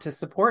want to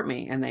support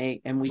me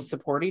and we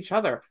support each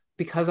other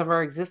because of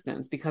our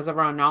existence, because of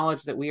our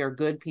knowledge that we are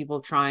good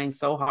people trying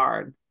so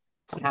hard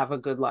to have a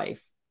good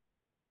life.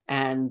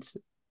 And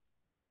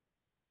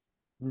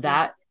Yeah.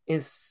 that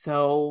is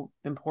so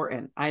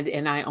important.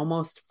 I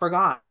almost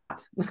forgot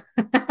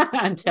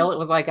until it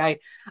was like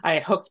I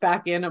hooked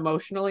back in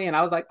emotionally and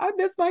I was like, I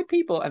miss my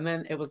people. And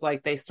then it was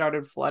like they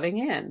started flooding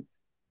in, Yeah.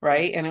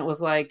 right? And it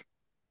was like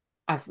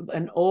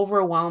an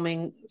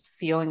overwhelming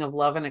feeling of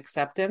love and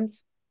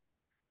acceptance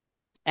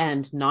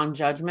and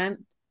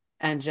non-judgment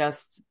and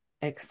just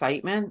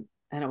excitement.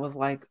 And it was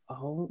like,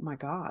 oh my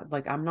God,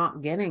 like I'm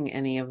not getting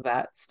any of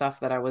that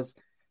stuff that I was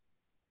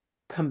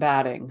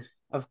combating,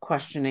 of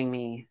questioning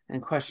me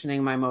and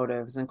questioning my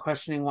motives and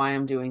questioning why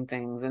I'm doing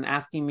things and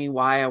asking me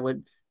why I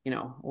would, you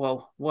know,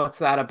 well, what's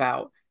that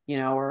about? You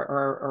know,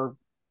 or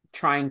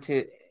trying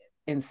to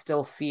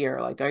instill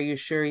fear. Like, are you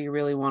sure you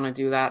really want to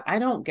do that? I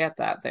don't get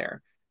that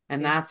there.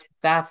 And Yeah.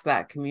 that's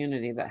that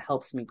community that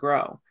helps me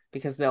grow,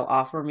 because they'll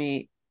offer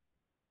me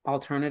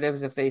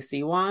alternatives if they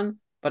see one,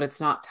 but it's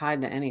not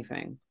tied to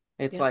anything.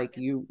 It's Yeah. like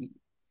you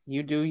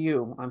do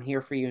you. I'm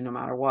here for you no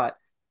matter what.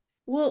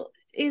 Well,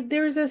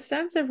 there's a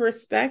sense of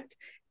respect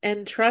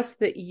and trust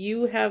that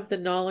you have the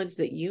knowledge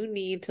that you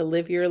need to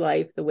live your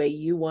life the way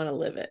you want to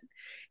live it.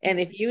 And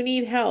if you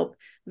need help,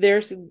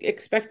 there's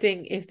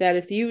expecting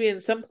if you in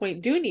some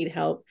point do need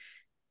help,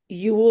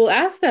 you will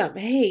ask them,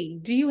 "Hey,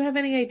 do you have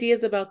any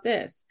ideas about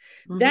this?"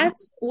 Mm-hmm.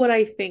 That's what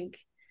I think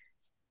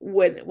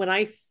when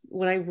I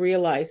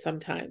realize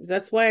sometimes.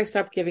 That's why I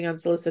stopped giving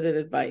unsolicited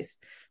advice,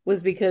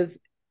 was because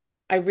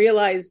I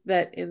realized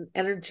that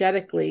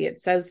energetically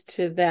it says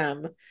to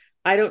them,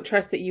 I don't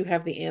trust that you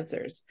have the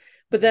answers.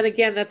 But then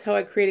again, that's how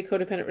I created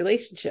codependent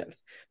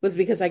relationships, was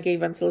because I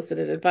gave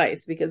unsolicited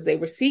advice, because they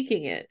were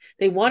seeking it.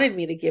 They wanted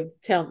me to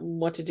tell them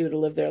what to do to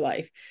live their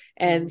life.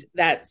 And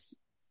that's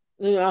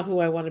not who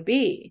I want to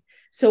be.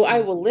 So I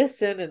will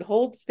listen and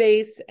hold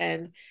space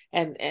and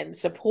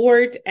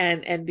support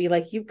and be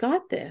like, you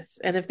got this.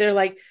 And if they're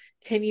like,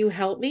 can you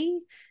help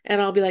me?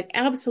 And I'll be like,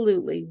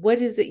 absolutely.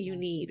 What is it you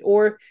need?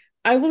 Or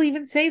I will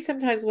even say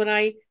sometimes when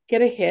I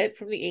get a hit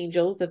from the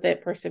angels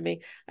that person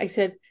may, I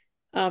said,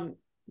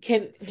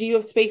 do you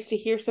have space to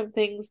hear some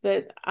things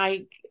that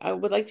I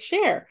would like to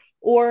share?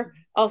 Or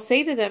I'll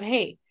say to them,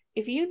 hey,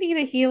 if you need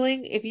a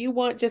healing, if you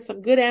want just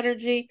some good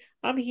energy,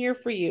 I'm here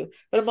for you.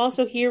 But I'm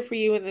also here for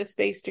you in this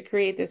space to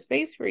create this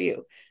space for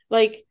you.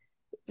 Like,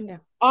 Yeah.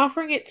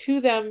 offering it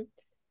to them,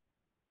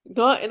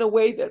 not in a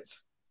way that's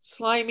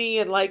slimy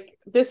and like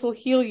this will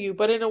heal you,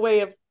 but in a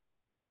way of,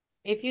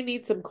 if you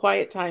need some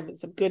quiet time and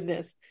some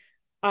goodness,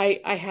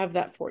 I have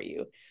that for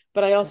you.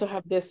 But I also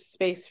have this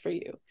space for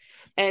you.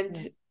 And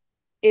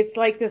it's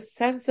like this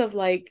sense of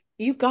like,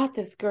 you got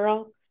this,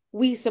 girl.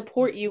 We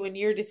support you in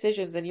your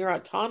decisions and your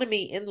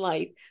autonomy in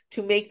life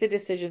to make the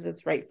decisions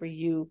that's right for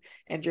you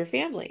and your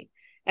family.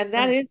 And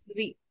that is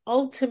the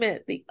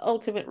ultimate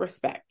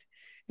respect.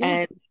 Yeah.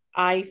 And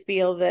I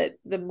feel that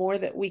the more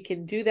that we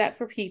can do that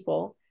for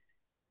people,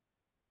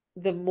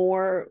 the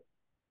more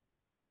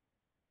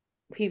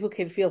people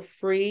can feel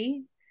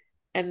free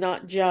and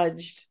not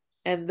judged,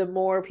 and the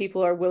more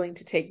people are willing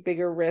to take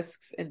bigger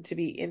risks and to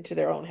be into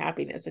their own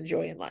happiness and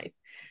joy in life.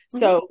 Mm-hmm.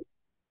 So,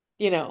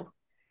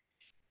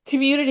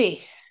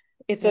 community,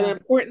 it's an Yeah.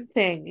 important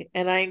thing,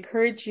 and I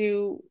encourage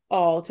you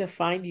all to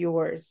find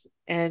yours.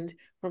 And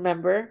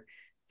remember,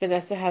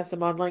 Vanessa has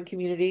some online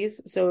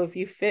communities, so if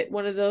you fit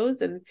one of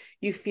those and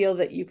you feel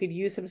that you could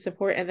use some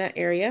support in that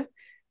area,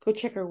 go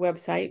check her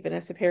website,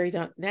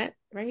 vanessaperry.net,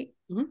 right?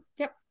 Mm-hmm.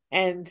 Yep.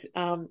 And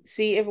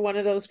see if one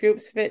of those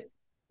groups fit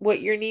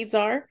what your needs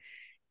are.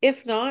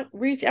 If not,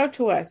 reach out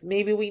to us.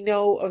 Maybe we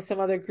know of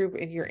some other group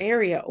in your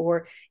area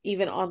or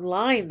even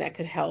online that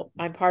could help.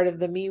 I'm part of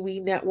the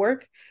MeWe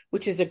Network,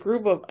 which is a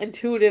group of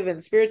intuitive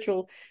and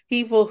spiritual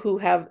people who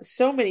have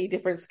so many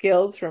different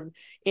skills, from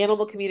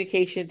animal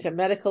communication to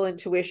medical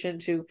intuition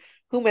to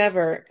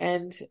whomever.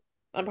 And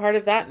I'm part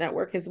of that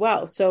network as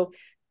well. So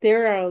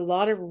there are a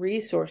lot of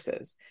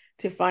resources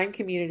to find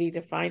community,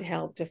 to find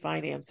help, to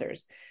find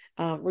answers.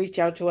 Reach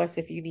out to us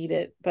if you need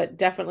it, but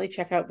definitely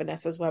check out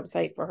Vanessa's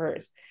website for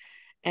hers.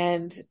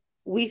 And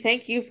we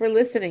thank you for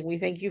listening. We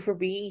thank you for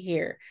being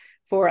here,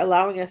 for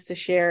allowing us to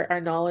share our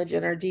knowledge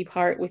and our deep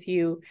heart with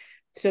you,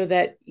 so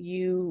that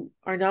you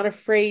are not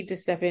afraid to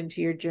step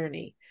into your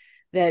journey,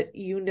 that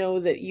you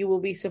know that you will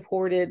be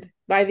supported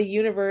by the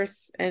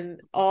universe and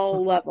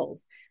all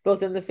levels,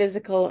 both in the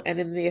physical and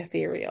in the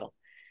ethereal.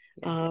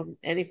 And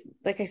if,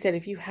 like I said,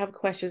 if you have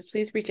questions,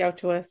 please reach out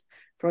to us,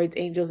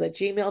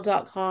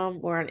 freud'sangels@gmail.com,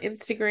 or on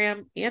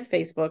Instagram and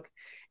Facebook.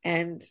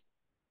 And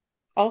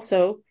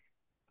also,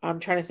 I'm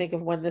trying to think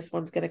of when this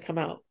one's going to come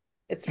out.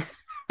 It's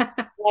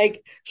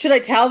like, should I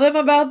tell them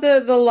about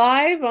the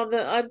live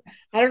I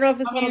don't know if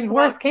this I one will mean, come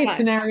out worst case in time.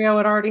 scenario,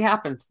 it already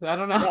happened. I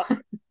don't know. Yeah.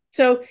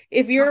 So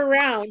if you're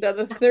around on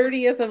the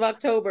 30th of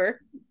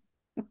October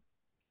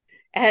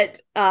at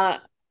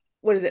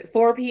what is it,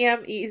 4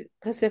 p.m.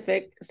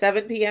 Pacific,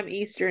 7 p.m.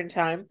 Eastern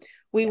time,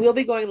 we will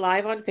be going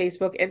live on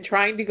Facebook and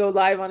trying to go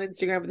live on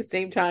Instagram at the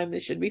same time.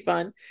 This should be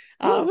fun.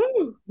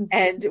 Woo-hoo.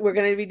 And we're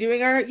going to be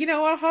doing our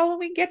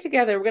Halloween get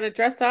together. We're going to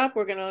dress up.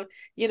 We're going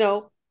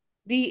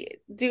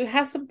to,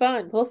 have some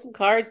fun, pull some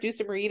cards, do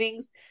some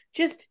readings,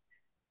 just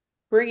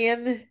bring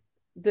in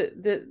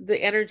the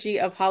energy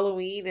of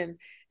Halloween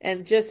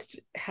and just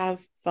have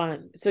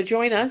fun. So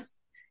join us.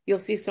 You'll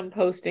see some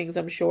postings,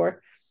 I'm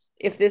sure.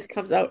 If this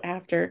comes out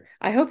after,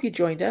 I hope you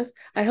joined us.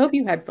 I hope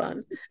you had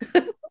fun.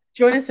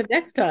 Join us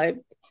next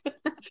time.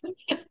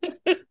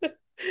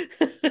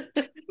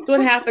 It's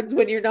what happens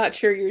when you're not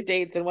sure your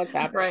dates and what's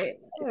happening.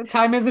 Right.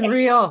 Time isn't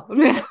real.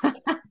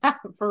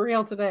 For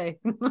real today.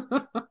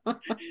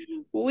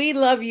 We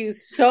love you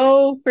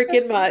so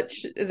freaking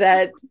much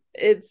that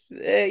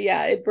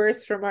it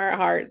bursts from our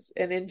hearts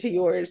and into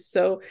yours.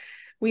 So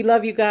we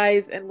love you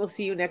guys, and we'll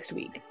see you next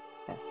week.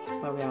 Yes.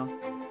 Love y'all.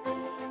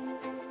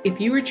 If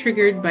you were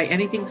triggered by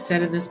anything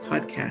said in this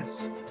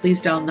podcast,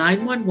 please dial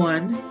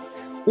 911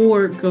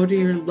 or go to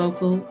your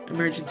local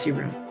emergency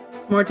room.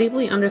 To more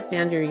deeply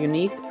understand your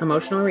unique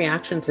emotional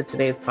reaction to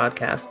today's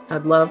podcast,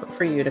 I'd love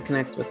for you to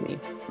connect with me.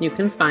 You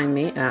can find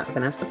me at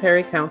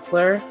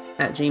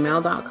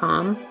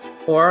vanessaperrycounselor@gmail.com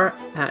or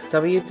at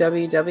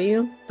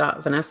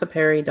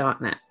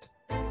www.vanessaperry.net.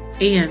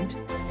 And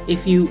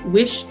if you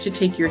wish to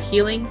take your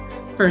healing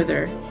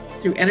further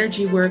through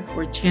energy work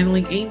or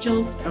channeling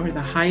angels or the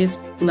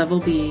highest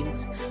level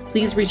beings,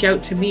 please reach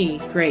out to me,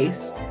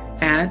 Grace,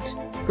 at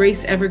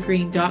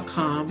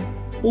graceevergreen.com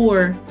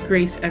or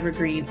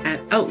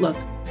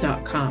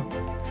graceevergreen@outlook.com.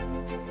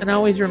 And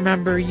always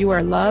remember, you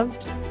are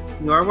loved,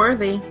 You're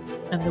worthy,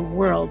 and the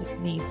world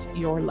needs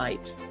your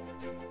light.